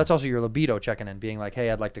 yeah. Well, that's also your libido checking in, being like, "Hey,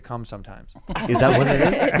 I'd like to come sometimes." Is that what it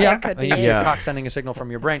is? Yeah, could I mean, be it's it. your Yeah. cock sending a signal from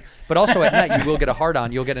your brain. But also at night, you will get a hard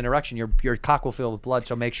on. You'll get an erection. Your cock will fill with blood.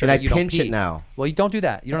 So make sure And that I you don't pinch pee. it now. Well, you don't do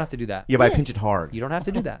that. You don't have to do that. Yeah, but I pinch it hard You don't have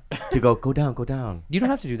to do that. to go down, go down. You don't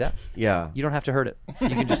have to do that. Yeah. You don't have to hurt it. You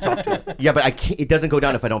can just talk to it. Yeah, but I can't, it doesn't go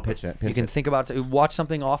down if I don't pinch it. You can think about watch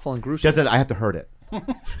something awful and gruesome. Doesn't I have to hurt it?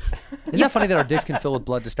 Isn't that funny that our dicks can fill with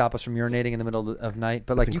blood to stop us from urinating in the middle of night?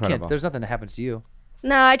 But like That's you incredible. can't. There's nothing that happens to you.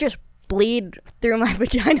 No, I just bleed through my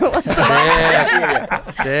vagina once in a Sick.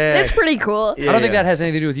 while. Sick. It's pretty cool. I don't think that has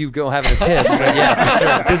anything to do with you having a piss. But yeah, for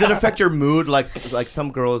sure. Does it affect your mood? Like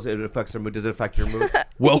some girls, it affects their mood. Does it affect your mood?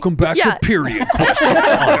 Welcome back Yeah. to Period Questions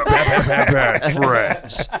on Bad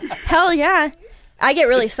Friends. Hell yeah. I get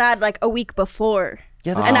really sad like a week before.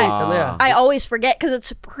 Yeah, And yeah. I always forget because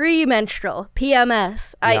it's premenstrual,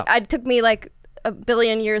 PMS. Yeah. It took me like a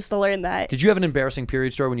billion years to learn that. Did you have an embarrassing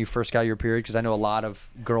period story when you first got your period? Because I know a lot of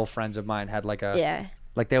girlfriends of mine had like a Yeah.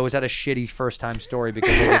 like they always had a shitty first time story because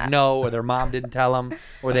they didn't know or their mom didn't tell them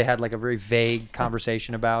or they had like a very vague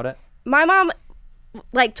conversation about it. My mom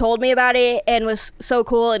like told me about it and was so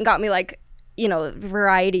cool and got me like, a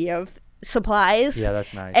variety of supplies. Yeah,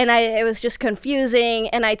 that's nice. And it was just confusing.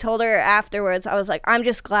 And I told her afterwards, I was like, I'm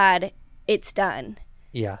just glad it's done.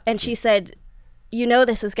 Yeah, And she said,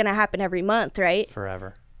 this is going to happen every month, right?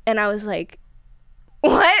 forever. And I was like,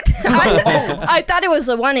 what? I thought it was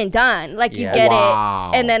a one and done. Like you Yeah. get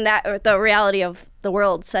Wow. it. And then the reality of the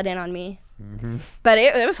world set in on me. Mm-hmm. But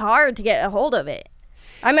it was hard to get a hold of it.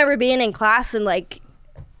 I remember being in class and like,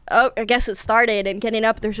 I guess it started and getting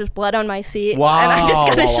up, there's just blood on my seat. Wow. And I just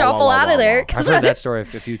got to Wow, wow, shuffle wow, out wow, of there. wow. 'cause I've heard that story a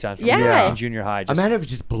few times. From Yeah. in junior high. Just, Imagine if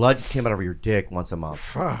just blood just came out of your dick once a month.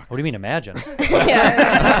 Fuck. what do you mean? Imagine. I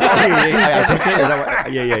pinch it? Is that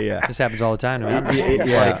what, yeah. This happens all the time. To me. Yeah.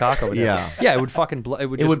 Bloody cock over there. Yeah. Yeah, it would fucking. It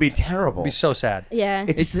would. It Just, would be terrible. be so sad. Yeah.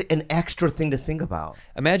 It's just an extra thing to think about.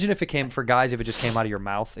 Imagine if it came for guys. If it just came out of your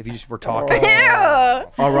mouth. If you just were talking.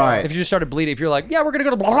 Ew. All right. If you just started bleeding. If you're like, yeah, we're gonna go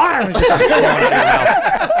to blah, blah, and it just started flowing out of your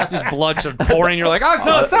mouth. Just blood starts pouring. You're like, I'm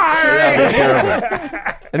so sorry. That'd be terrible.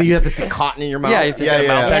 And then you have to stick cotton in your mouth. Yeah, you have to get a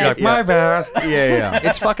mouth pad. You're like, my bad. Yeah.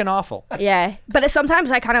 It's fucking awful. Yeah, but sometimes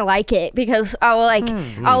I kind of like it because I'll like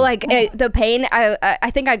the pain.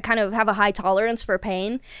 I think I kind of have a high tolerance for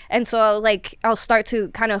pain, and so I'll start to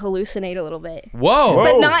kind of hallucinate a little bit. Whoa!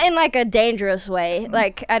 But not in like a dangerous way.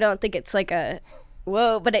 Like I don't think it's like a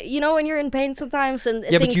whoa. But when you're in pain sometimes and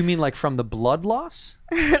yeah, but you mean like from the blood loss?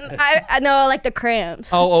 I know, like the cramps.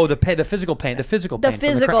 Oh, the physical pain, the physical pain. The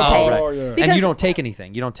physical pain. pain. Oh, right. Oh, yeah. And you don't take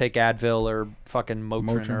anything. You don't take Advil or fucking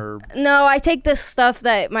Motrin or. No, I take this stuff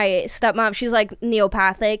that my stepmom. She's like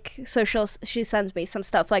neopathic, so she sends me some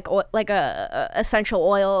stuff like a essential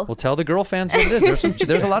oil. Well, tell the girl fans what it is.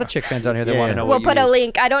 There's a lot of chick fans out here that want to know. We'll what put you a use.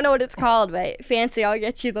 link. I don't know what it's called, but Fancy, I'll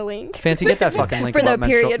get you the link. Fancy, get that fucking link for the about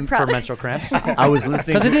period for menstrual cramps. I was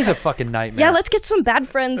listening because it is a fucking nightmare. Yeah, let's get some bad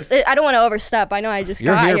friends. I don't want to overstep. I know I just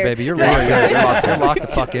You're got here, here, baby. You're locked the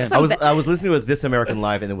fuck in. I was listening with This American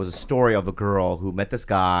Life, and there was a story of a girl who met this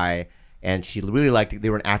guy, and she really liked it. They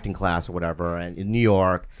were in acting class or whatever, and in New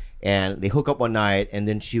York, and they hook up one night, and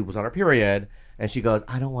then she was on her period, and she goes,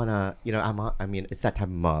 "I don't want to, I mean, it's that time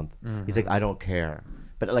of month." Mm-hmm. He's like, "I don't care."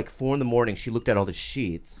 But at like 4 a.m, she looked at all the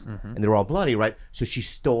sheets, and they were all bloody, right? So she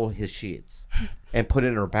stole his sheets and put it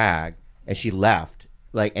in her bag, and she left,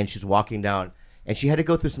 and she's walking down, and she had to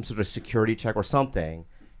go through some sort of security check or something.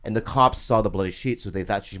 And the cops saw the bloody sheets, so they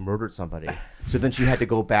thought she murdered somebody. So then she had to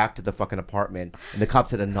go back to the fucking apartment, and the cops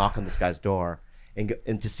had to knock on this guy's door and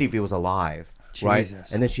to see if he was alive, right?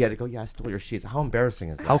 And then she had to go, "Yeah, I stole your sheets." How embarrassing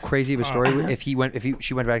is that? How crazy of a story if she went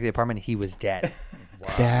back to the apartment and he was dead. Wow.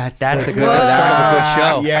 That's a good start of a good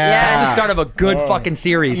show. Yeah. That's the start of a good fucking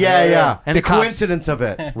series. Yeah. And the cops, coincidence of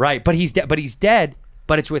it. Right, but he's dead,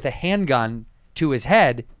 but it's with a handgun to his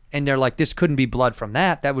head. And they're like, this couldn't be blood from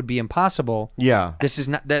that. That would be impossible. Yeah. This is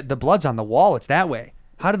not the blood's on the wall. It's that way.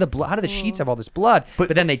 How do the sheets have all this blood? But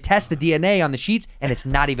then they test the DNA on the sheets, and it's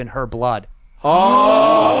not even her blood.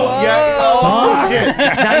 Oh, yeah. Oh, shit.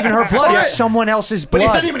 It's not even her blood. It's someone else's blood. But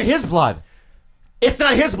it's not even his blood. It's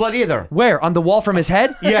not his blood either. Where? On the wall from his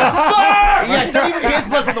head? Yeah. Yeah, it's not even his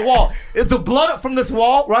blood from the wall. It's the blood from this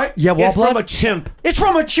wall, right? Yeah, wall it's blood? from a chimp. It's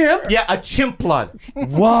from a chimp? Yeah, a chimp blood.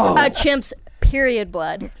 Whoa. A chimp's period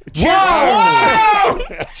blood. Whoa!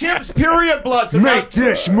 Chimp's period blood. So make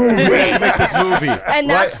this movie. We have to make this movie. And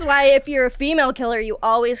that's why if you're a female killer, you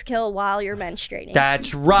always kill while you're menstruating.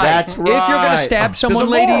 That's right. That's right. If you're going to stab someone,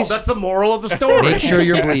 ladies. That's the moral of the story. Make sure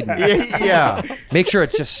you're bleeding. Yeah. Make sure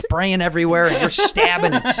it's just spraying everywhere and you're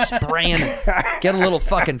stabbing and spraying. Get a little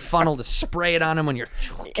fucking funnel to spray it on him when you're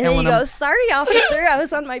And then killing you them. go, "Sorry, officer, I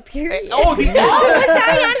was on my period." Oh, was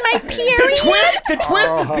I on my period? The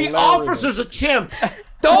twist is the officer's a chimp.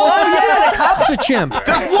 Oh yeah, the cop's a chimp.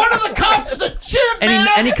 One of the cops is a chimp,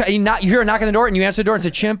 And you hear a knock on the door, and you answer the door, and it's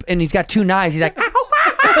a chimp, and he's got 2 knives. He's like,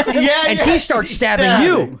 and he starts stabbing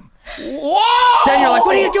you. Whoa! Then you're like,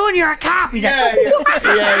 "What are you doing? You're a cop." He's like,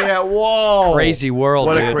 yeah. Whoa! Crazy world.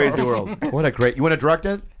 What dude. a crazy world. What a great. You want to direct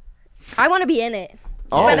it? I want to be in it.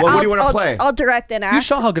 Oh, But what do you want to I'll- play? I'll direct and act. You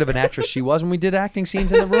saw how good of an actress she was when we did acting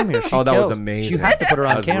scenes in the room here. She Oh, that was killed. amazing. You have to put her on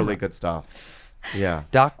That was camera. really good stuff. Yeah.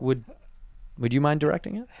 Doc, would you mind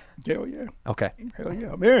directing it? Hell yeah. Okay. Hell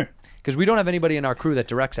yeah, man. Because we don't have anybody in our crew that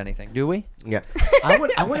directs anything, do we? Yeah. I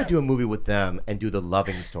want to do a movie with them and do the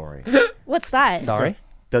loving story. What's that? Sorry?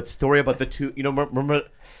 The story about the two. Remember?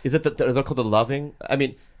 Is it they're called the loving? I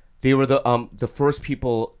mean, they were the first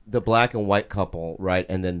people, the black and white couple, right?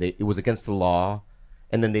 And then it was against the law,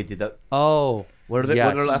 and then they did that. Oh. What are they? Yes.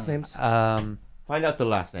 What are their last names? Find out the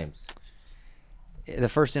last names. The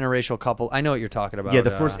first interracial couple. I know what you're talking about. Yeah,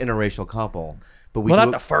 the first interracial couple. But Well,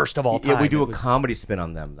 not the first of all Yeah, we time. do It a was- comedy spin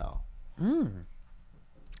on them though.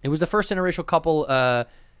 It was the first interracial couple,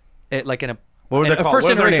 like in a What were they called? first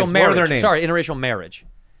What are their interracial names? marriage. What are their names? Sorry, interracial marriage.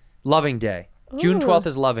 Loving Day. June 12th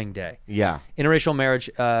is Loving Day. Yeah. Interracial marriage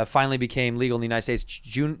finally became legal in the United States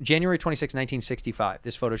January 26, 1965.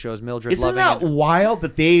 This photo shows Mildred Isn't Loving. that wild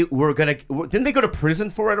that they were gonna? Didn't they go to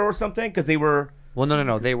prison for it or something? Because they were. Well,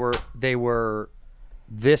 no. They were.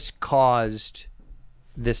 This caused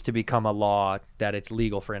this to become a law that it's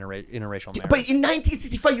legal for interracial marriage. But in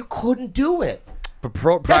 1965, you couldn't do it. But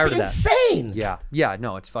prior That's to that, insane. Yeah.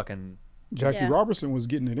 No, it's fucking. Jackie Robertson was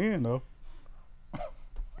getting it in though.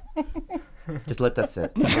 Just let that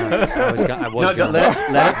sit. I was No, gonna-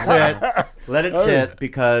 let it sit. Let it sit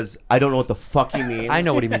because I don't know what the fuck he means. I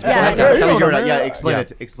know what he means. Yeah, Tell- I know. tell He us know, your- man. Yeah, explain Yeah.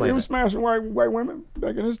 it. Explain He it. was smashing white women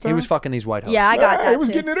back in his time. He was fucking these White House. Yeah, I got He that was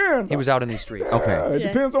too. getting it in. He was out in these streets. Okay. It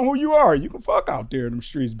depends on who you are. You can fuck out there in them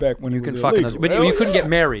streets back when You it can was fuck in illegal. those, but Hell you couldn't yeah. get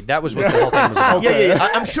married. That was what the whole thing was about. Yeah.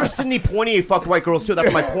 I'm sure Sidney Poitier fucked white girls too.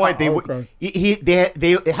 That's my point. They Okay.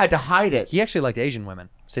 they had to hide it. He actually liked Asian women.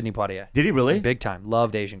 Sidney Poitier. Did he really? Big time.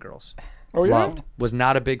 Loved Asian girls. Oh yeah. Loved. Was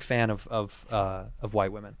not a big fan of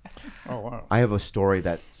white women. Oh wow. I have a story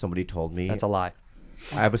that somebody told me. That's a lie.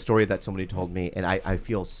 I have a story that somebody told me, and I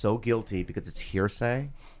feel so guilty because it's hearsay.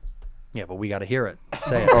 Yeah, but we got to hear it.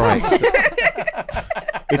 Say it. All right. So,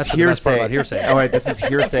 That's it's the best part hearsay. about hearsay. All right, this is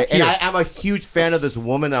hearsay. And Here. I'm a huge fan of this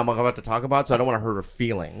woman that I'm about to talk about, so I don't want to hurt her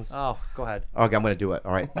feelings. Oh, go ahead. Okay, I'm going to do it.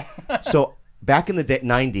 All right. So back in the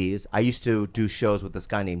 90s, I used to do shows with this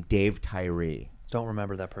guy named Dave Tyree. Don't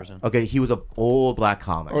remember that person. Okay, he was an old black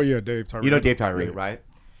comic. Oh yeah, Dave Tyree. You know Dave Tyree, right?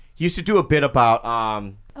 He used to do a bit about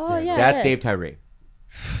Oh yeah. that's yeah. Dave Tyree.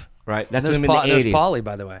 Right? That's There's him in the There's 80s. Paulie,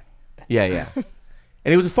 by the way. Yeah.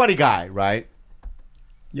 And he was a funny guy, right?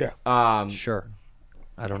 Yeah. Sure.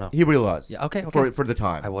 I don't know. He really was. Yeah, okay. For the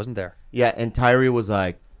time. I wasn't there. Yeah, and Tyree was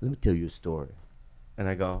like, "Let me tell you a story," and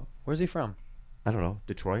I go, Where's he from? "I don't know,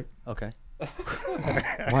 Detroit." Okay.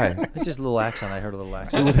 Why? It's just a little accent. I heard a little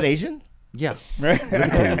accent. It was an Asian. Yeah.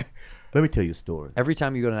 Let me tell you a story. Every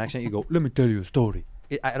time you go to an accent, you go, "Let me tell you a story."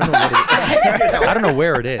 I don't know what it is. I don't know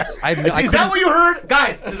where it is. I have no, I Is that what you heard,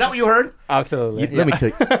 guys? Is that what you heard? Absolutely. Let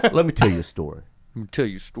me tell you a story. Let me tell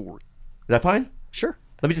you a story. Is that fine? Sure.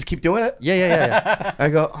 Let me just keep doing it. Yeah. I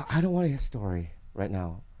go, I don't want to hear a story right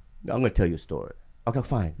now. I'm going to tell you a story. Okay,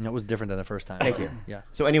 fine. That was different than the first time. Thank you. Yeah.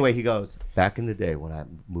 So anyway, he goes, back in the day when I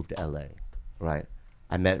moved to LA, right?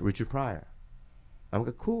 I met Richard Pryor. I'm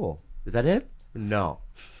like, cool. Is that it? No.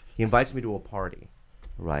 He invites me to a party,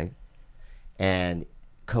 right? And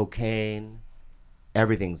cocaine,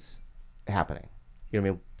 everything's happening. You know what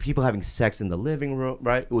I mean? People having sex in the living room,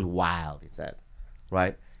 right? It was wild, he said,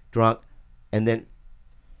 right? Drunk. And then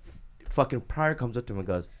fucking Pryor comes up to him and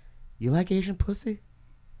goes, "You like Asian pussy?"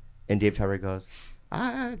 And Dave Tyree goes,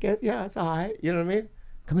 "I guess, yeah, it's all right." You know what I mean?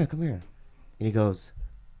 Come here. And he goes,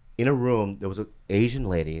 in a room, there was an Asian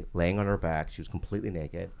lady laying on her back. She was completely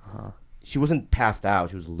naked. She wasn't passed out.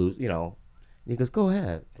 She was loose, you know. And he goes, "Go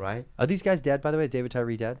ahead," right? Are these guys dead, by the way? Is David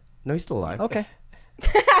Tyree dead? No, he's still alive. Okay.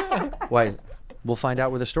 Why? We'll find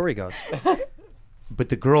out where the story goes. But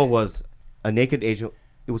the girl was a naked Asian.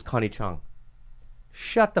 It was Connie Chung.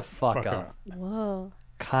 Shut the fuck Fuck up. up. Whoa.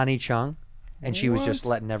 Connie Chung. And she was just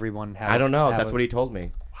letting everyone have I don't know. have That's what he told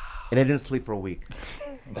me. And I didn't sleep for a week.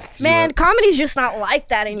 Man, comedy's just not like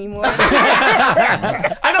that anymore.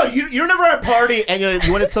 I know. You're never at a party and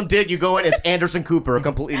you wanted some dick. You go in, it's Anderson Cooper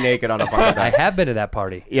completely naked on a fucking I bed. have been to that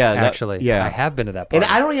party. Yeah, that- actually. yeah. I have been to that party.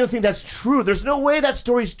 And I don't even think that's true. There's no way that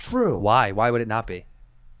story's true. Why? Why would it not be?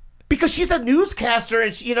 Because she's a newscaster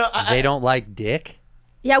and she, They don't like dick?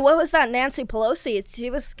 Yeah, what was that? Nancy Pelosi.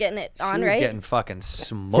 She was getting it on, She was right? getting fucking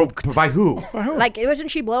smoked. By who? Like,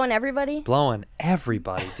 wasn't she blowing everybody? Blowing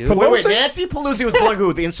everybody, dude. Wait, Nancy Pelosi was blowing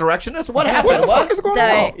who? The insurrectionist? What happened? What the fuck is going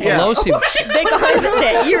on? Yeah. Pelosi. They call her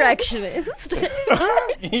the erectionist.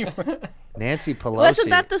 Nancy Pelosi. Wasn't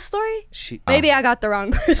that the story? Maybe I got the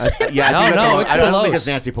wrong person. Yeah, No, it's I don't think Pelosi. it's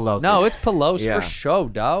Nancy Pelosi. No, it's Pelosi Yeah. for show,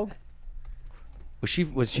 dog. Was she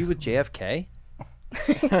with JFK?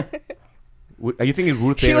 Are you thinking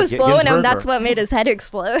Ruth She Bader was blowing him. Ginsburg, That's or- what made his head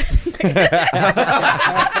explode.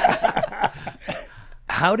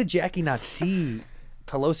 How did Jackie not see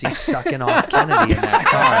Pelosi sucking off Kennedy in that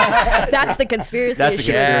car? That's the conspiracy. That's the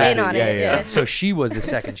She was conspiracy. in on Yeah, it. yeah. Yeah. So she was the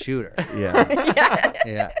second shooter. Yeah.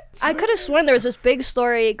 Yeah. I could have sworn there was this big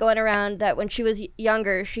story going around that when she was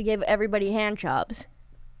younger, she gave everybody hand jobs.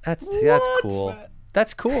 That's cool.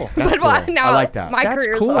 That's cool. That's But why cool. now? I like that. My That's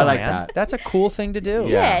career's cool. over. I like man. that. That's a cool thing to do.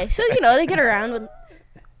 Yeah. So they get around with.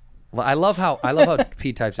 Well, I love how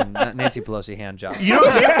P types in Nancy Pelosi hand job. You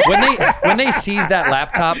know, when they seized that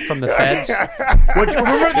laptop from the feds.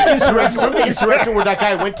 remember the insurrection? Remember the insurrection where that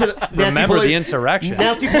guy went to Nancy Remember Pelosi's, the insurrection?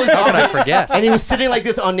 Nancy Pelosi's How could I office, forget? and he was sitting like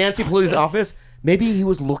this on Nancy Pelosi's office. Maybe he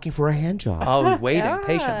was looking for a hand job. Oh, waiting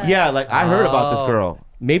patiently. Yeah, like I heard about this Oh. girl.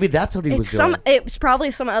 Maybe that's what he was doing. It's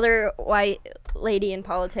probably some other white lady in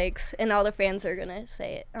politics, and all the fans are gonna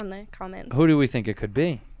say it on the comments. Who do we think it could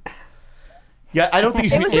be? Yeah, I don't think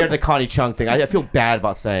you It was should air a- the Connie Chung thing. I feel bad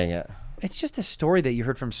about saying it. It's just a story that you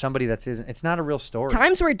heard from somebody that's isn't. It's not a real story.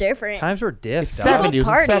 Times were different. Times were diff. It's dog. 70s.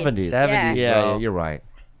 Party. 70s. 70s, Yeah, bro. you're right.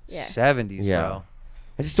 Yeah. 70s, Yeah. bro.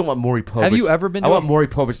 I just don't want Maury Povich. Have you ever been I to want a- Maury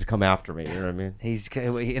Povich to come after me. You know what I mean? He's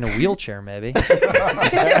in a wheelchair, maybe.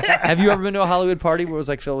 Have you ever been to a Hollywood party where it was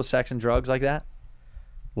like filled with sex and drugs like that?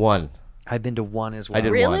 One. I've been to one as well. I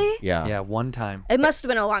did Really? one. Yeah. Yeah, one time. It must have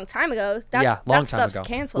been a long time ago. That's, Yeah, long that time stuff's ago.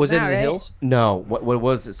 canceled Was it now, in the right? hills? No. What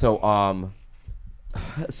was it? So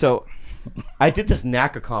I did this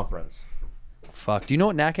NACA conference. Fuck. Do you know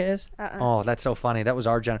what NACA is? Oh, that's so funny. That was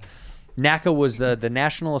our NACA was the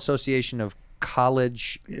National Association of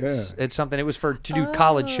College. It's something. It was to do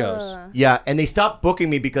college shows. Yeah, and they stopped booking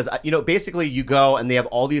me because basically you go and they have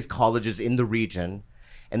all these colleges in the region,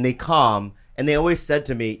 and they come and they always said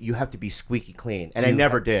to me, "You have to be squeaky clean," and I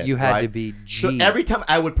never did. You had right? to be G. So every time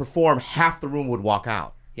I would perform, half the room would walk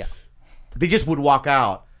out. Yeah, they just would walk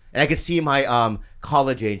out, and I could see my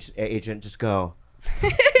college agent just go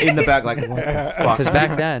in the back like, "What the fuck?" Because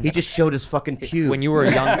back then he just showed his fucking pubes. when you were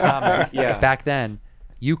a young comic. Yeah. Back then,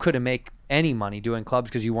 you couldn't make any money doing clubs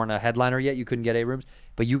because you weren't a headliner yet. You couldn't get A rooms,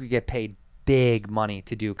 but you could get paid big money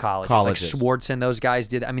to do colleges. Colleges. Like Swartz and those guys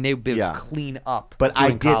did. I mean, they would Yeah. clean up. But I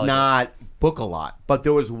doing did colleges. not book a lot. But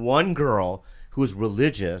there was one girl who was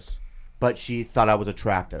religious, but she thought I was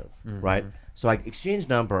attractive, right? So I exchanged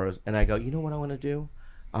numbers, and I go, you know what I want to do?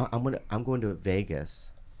 I'm going to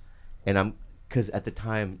Vegas, and because at the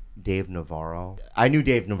time Dave Navarro, I knew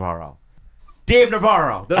Dave Navarro. Dave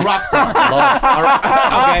Navarro, the rock star. All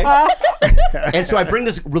right, okay. And so I bring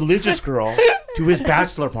this religious girl to his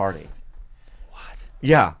bachelor party. What?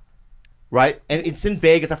 Yeah. Right? And it's in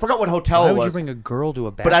Vegas. I forgot what hotel Why it would was. you bring a girl to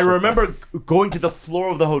a bachelor? But I remember going to the floor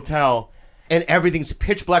of the hotel and everything's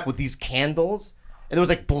pitch black with these candles. And there was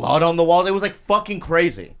like blood on the wall. It was like fucking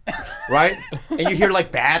crazy. Right? And you hear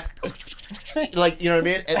like bats. Like, you know what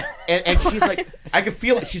I mean? And she's like, I can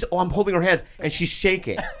feel it. I'm holding her hands and she's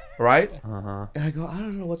shaking. Right? Uh-huh. And I go, I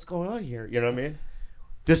don't know what's going on here. You know what I mean?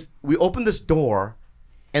 We open this door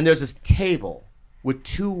and there's this table with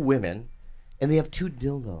two women and they have two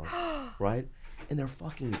dildos, right? And they're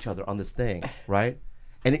fucking each other on this thing, right?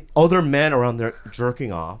 And other men are on there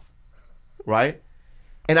jerking off, right?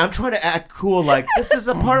 And I'm trying to act cool, like, this is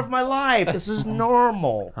a part of my life. This is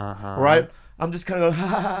normal, right? I'm just kind of going,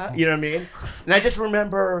 ha, ha, ha, you know what I mean? And I just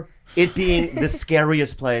remember it being the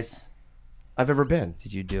scariest place I've ever been.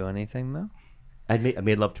 Did you do anything, though? I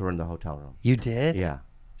made love to her in the hotel room. You did? Yeah.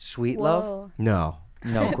 Sweet Whoa. love? No.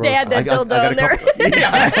 No, gross. They had the I got dildo a in there. couple- yeah,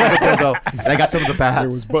 I had the dildo, and I got some of the bats. There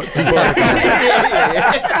was butt.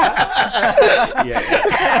 Yeah.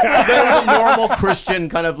 That was a normal Christian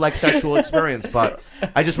kind of like sexual experience, but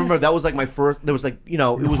I just remember that was like my first. There was like it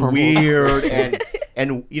was weird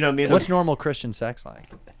and you know what I mean. What's normal Christian sex like?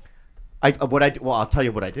 I'll tell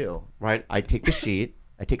you what I do. Right, I take the sheet,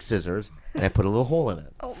 I take scissors, and I put a little hole in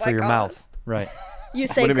it. Oh For my your God. mouth. Right. You What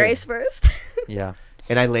say do you mean? grace first. Yeah.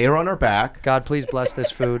 And I lay her on her back. God, please bless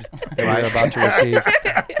this food that Right. we're about to receive.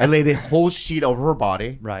 I lay the whole sheet over her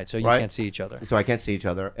body. Right, so you Right? can't see each other. So I can't see each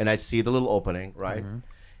other, and I see the little opening, right? Mm-hmm.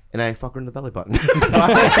 And I fuck her in the belly button.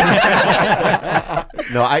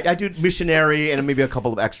 No, I do missionary and maybe a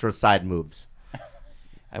couple of extra side moves.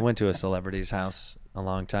 I went to a celebrity's house a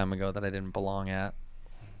long time ago that I didn't belong at.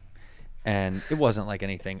 And it wasn't like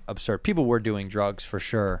anything absurd. People were doing drugs for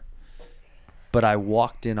sure. But I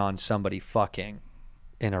walked in on somebody fucking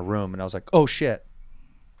in a room and I was like, oh shit.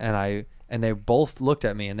 And they both looked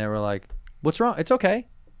at me and they were like, what's wrong? It's okay.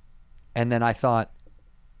 And then I thought,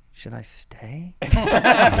 should I stay?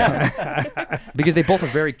 Because they both were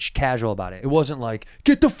very casual about it. It wasn't like,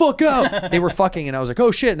 get the fuck out. They were fucking and I was like,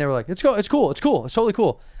 oh shit. And they were like, it's cool. It's totally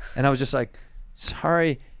cool. And I was just like,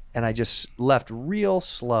 sorry. And I just left real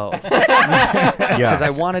slow. Because I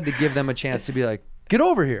wanted to give them a chance to be like, get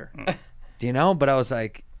over here. Do you know? But I was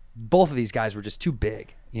like, both of these guys were just too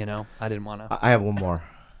big. You know? I didn't want to. I have one more.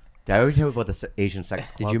 Did I already tell you about the Asian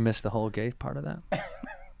sex club? Did you miss the whole gay part of that?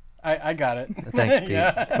 I got it. Thanks, Pete.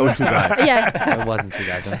 Yeah. It was two guys. Yeah. It wasn't two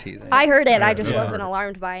guys. I'm teasing. I heard it. I just wasn't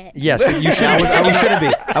alarmed by it. Yes, you shouldn't. You shouldn't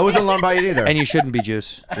be. I wasn't alarmed by it either. And you shouldn't be,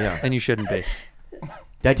 Juice. Yeah. And you shouldn't be.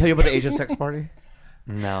 Did I tell you about the Asian sex party?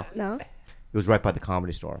 No. No. It was right by the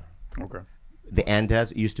Comedy Store. Okay. The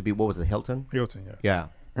Andes used to be, what was it, Hilton? Hilton, yeah.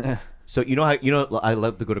 Yeah. So I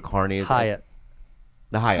love to go to Carney's. Hyatt.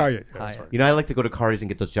 The Hyatt. Hyatt, yeah, Hyatt. sorry. You know, I like to go to Carney's and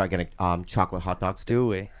get those gigantic chocolate hot dogs. Do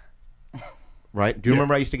we? Right? Do you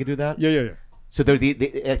remember I used to do that? Yeah. So they're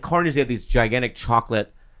at Carney's, they have these gigantic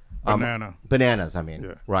chocolate bananas. I mean,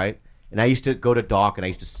 Yeah. right? And I used to go to Doc and I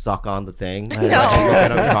used to suck on the thing. No. And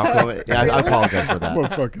talk to him. Yeah, I apologize for that. Well,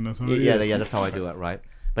 fucking that's how it Yeah, is. that's how I do it, right?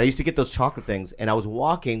 But I used to get those chocolate things, and I was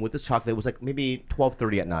walking with this chocolate. It was like maybe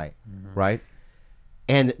 12:30 at night, right?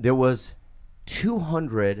 And there was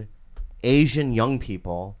 200 Asian young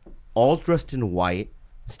people, all dressed in white,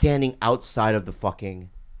 standing outside of the fucking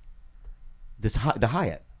the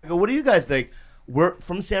Hyatt. I go, what do you guys think? We're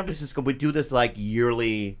from San Francisco. We do this like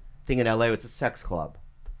yearly thing in LA. It's a sex club.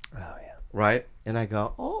 Oh yeah. Right? And I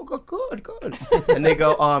go, oh, good. And they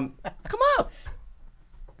go, come up.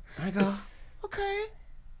 I go, okay.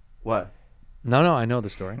 What? No, I know the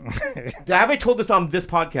story. Have I told this on this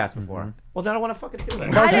podcast before? Well, then I want to fucking do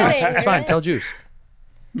it. Tell Juice. It's fine. Tell Juice.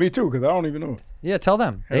 Me too, because I don't even know. Yeah, tell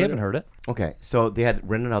them. They haven't heard it. Okay, so they had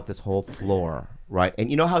rented out this whole floor, right? And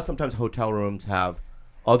you know how sometimes hotel rooms have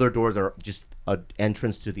other doors are just an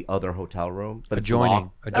entrance to the other hotel room, but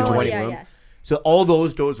Adjoining. it's adjoining yeah, room. yeah. So all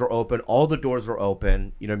those doors are open. All the doors are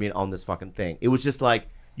open. You know what I mean? On this fucking thing, it was just like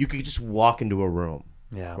you could just walk into a room.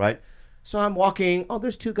 Yeah. Right. So I'm walking. Oh,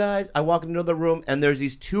 there's two guys. I walk into the room, and there's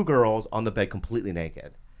these two girls on the bed, completely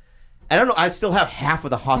naked. I don't know. I still have half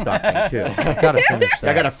of the hot dog thing too. You gotta finish that.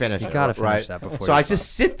 I gotta finish. You it, gotta finish right? that before. So you I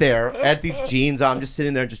just sit there at these jeans. I'm just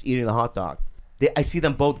sitting there, just eating the hot dog. I see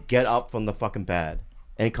them both get up from the fucking bed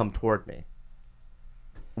and come toward me.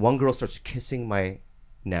 One girl starts kissing my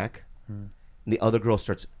neck, and the other girl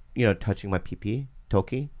starts, touching my pee-pee,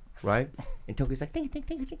 Toki, right? And Toki's like,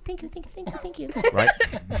 thank you, right?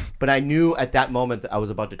 But I knew at that moment that I was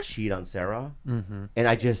about to cheat on Sarah,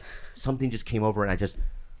 and something just came over, and I just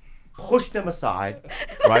pushed them aside,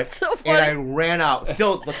 right? so and I ran out.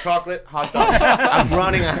 Still, the chocolate hot dog. I'm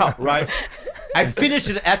running out, right? I finished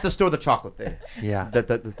it at the store, the chocolate thing. Yeah.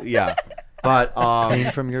 Yeah. But clean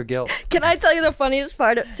from your guilt. Can I tell you the funniest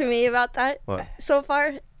part to me about that What? so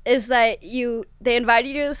far? Is that they invited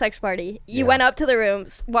you to the sex party. You went up to the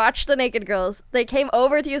rooms, watched the naked girls. They came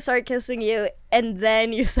over to you, start kissing you, and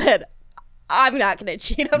then you said, I'm not going to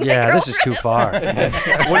cheat on my girlfriend. This is too far.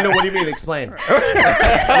 What do you mean? Explain. No,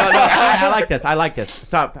 I like this.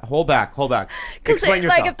 Stop. Hold back. Explain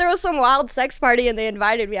yourself. Like, if there was some wild sex party and they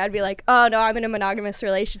invited me, I'd be like, oh, no, I'm in a monogamous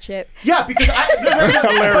relationship. Yeah, because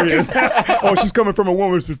Hilarious. Oh, she's coming from a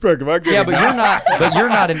woman's perspective. I get it. But you're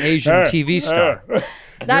not an Asian TV star. You're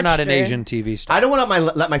That's not an true. Asian TV star. I don't want to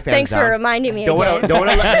let my fans Thanks down. for reminding me Don't again.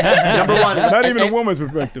 want to let, number one. Not even a woman's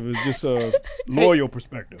perspective. It's just a loyal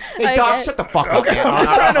perspective. Hey, Doc, shut the fuck up. Okay, man. I'm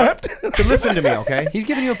trying to. So listen to me, okay? He's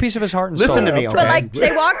giving you a piece of his heart and Listen soul. to me, okay? But, like,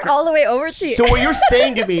 they walked all the way over to you. So what you're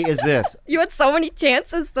saying to me is this. You had so many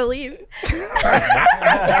chances to leave.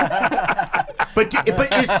 But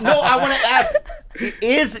I want to ask,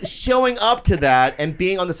 is showing up to that and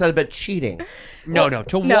being on the side of bed cheating? No.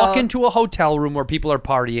 To walk into a hotel room where people are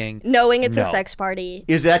partying. Knowing it's No. a sex party.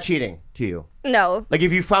 Is that cheating to you? No. Like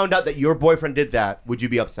if you found out that your boyfriend did that, would you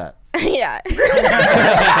be upset? Yeah.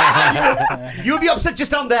 You would be upset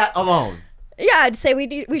just on that alone. Yeah, I'd say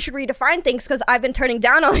we should redefine things because I've been turning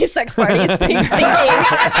down all these sex parties thinking.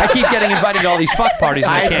 I keep getting invited to all these fuck parties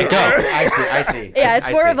and I can't go. I see. Yeah, it's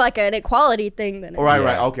more of like an equality thing than.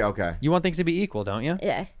 Right. Okay. You want things to be equal, don't you?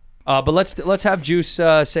 Yeah. But let's have Juice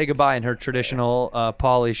say goodbye in her traditional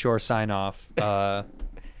Pauly Shore sign off to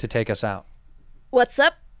take us out. What's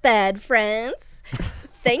up, bad friends?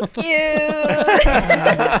 Thank you.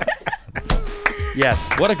 Yes,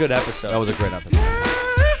 what a good episode. That was a great episode.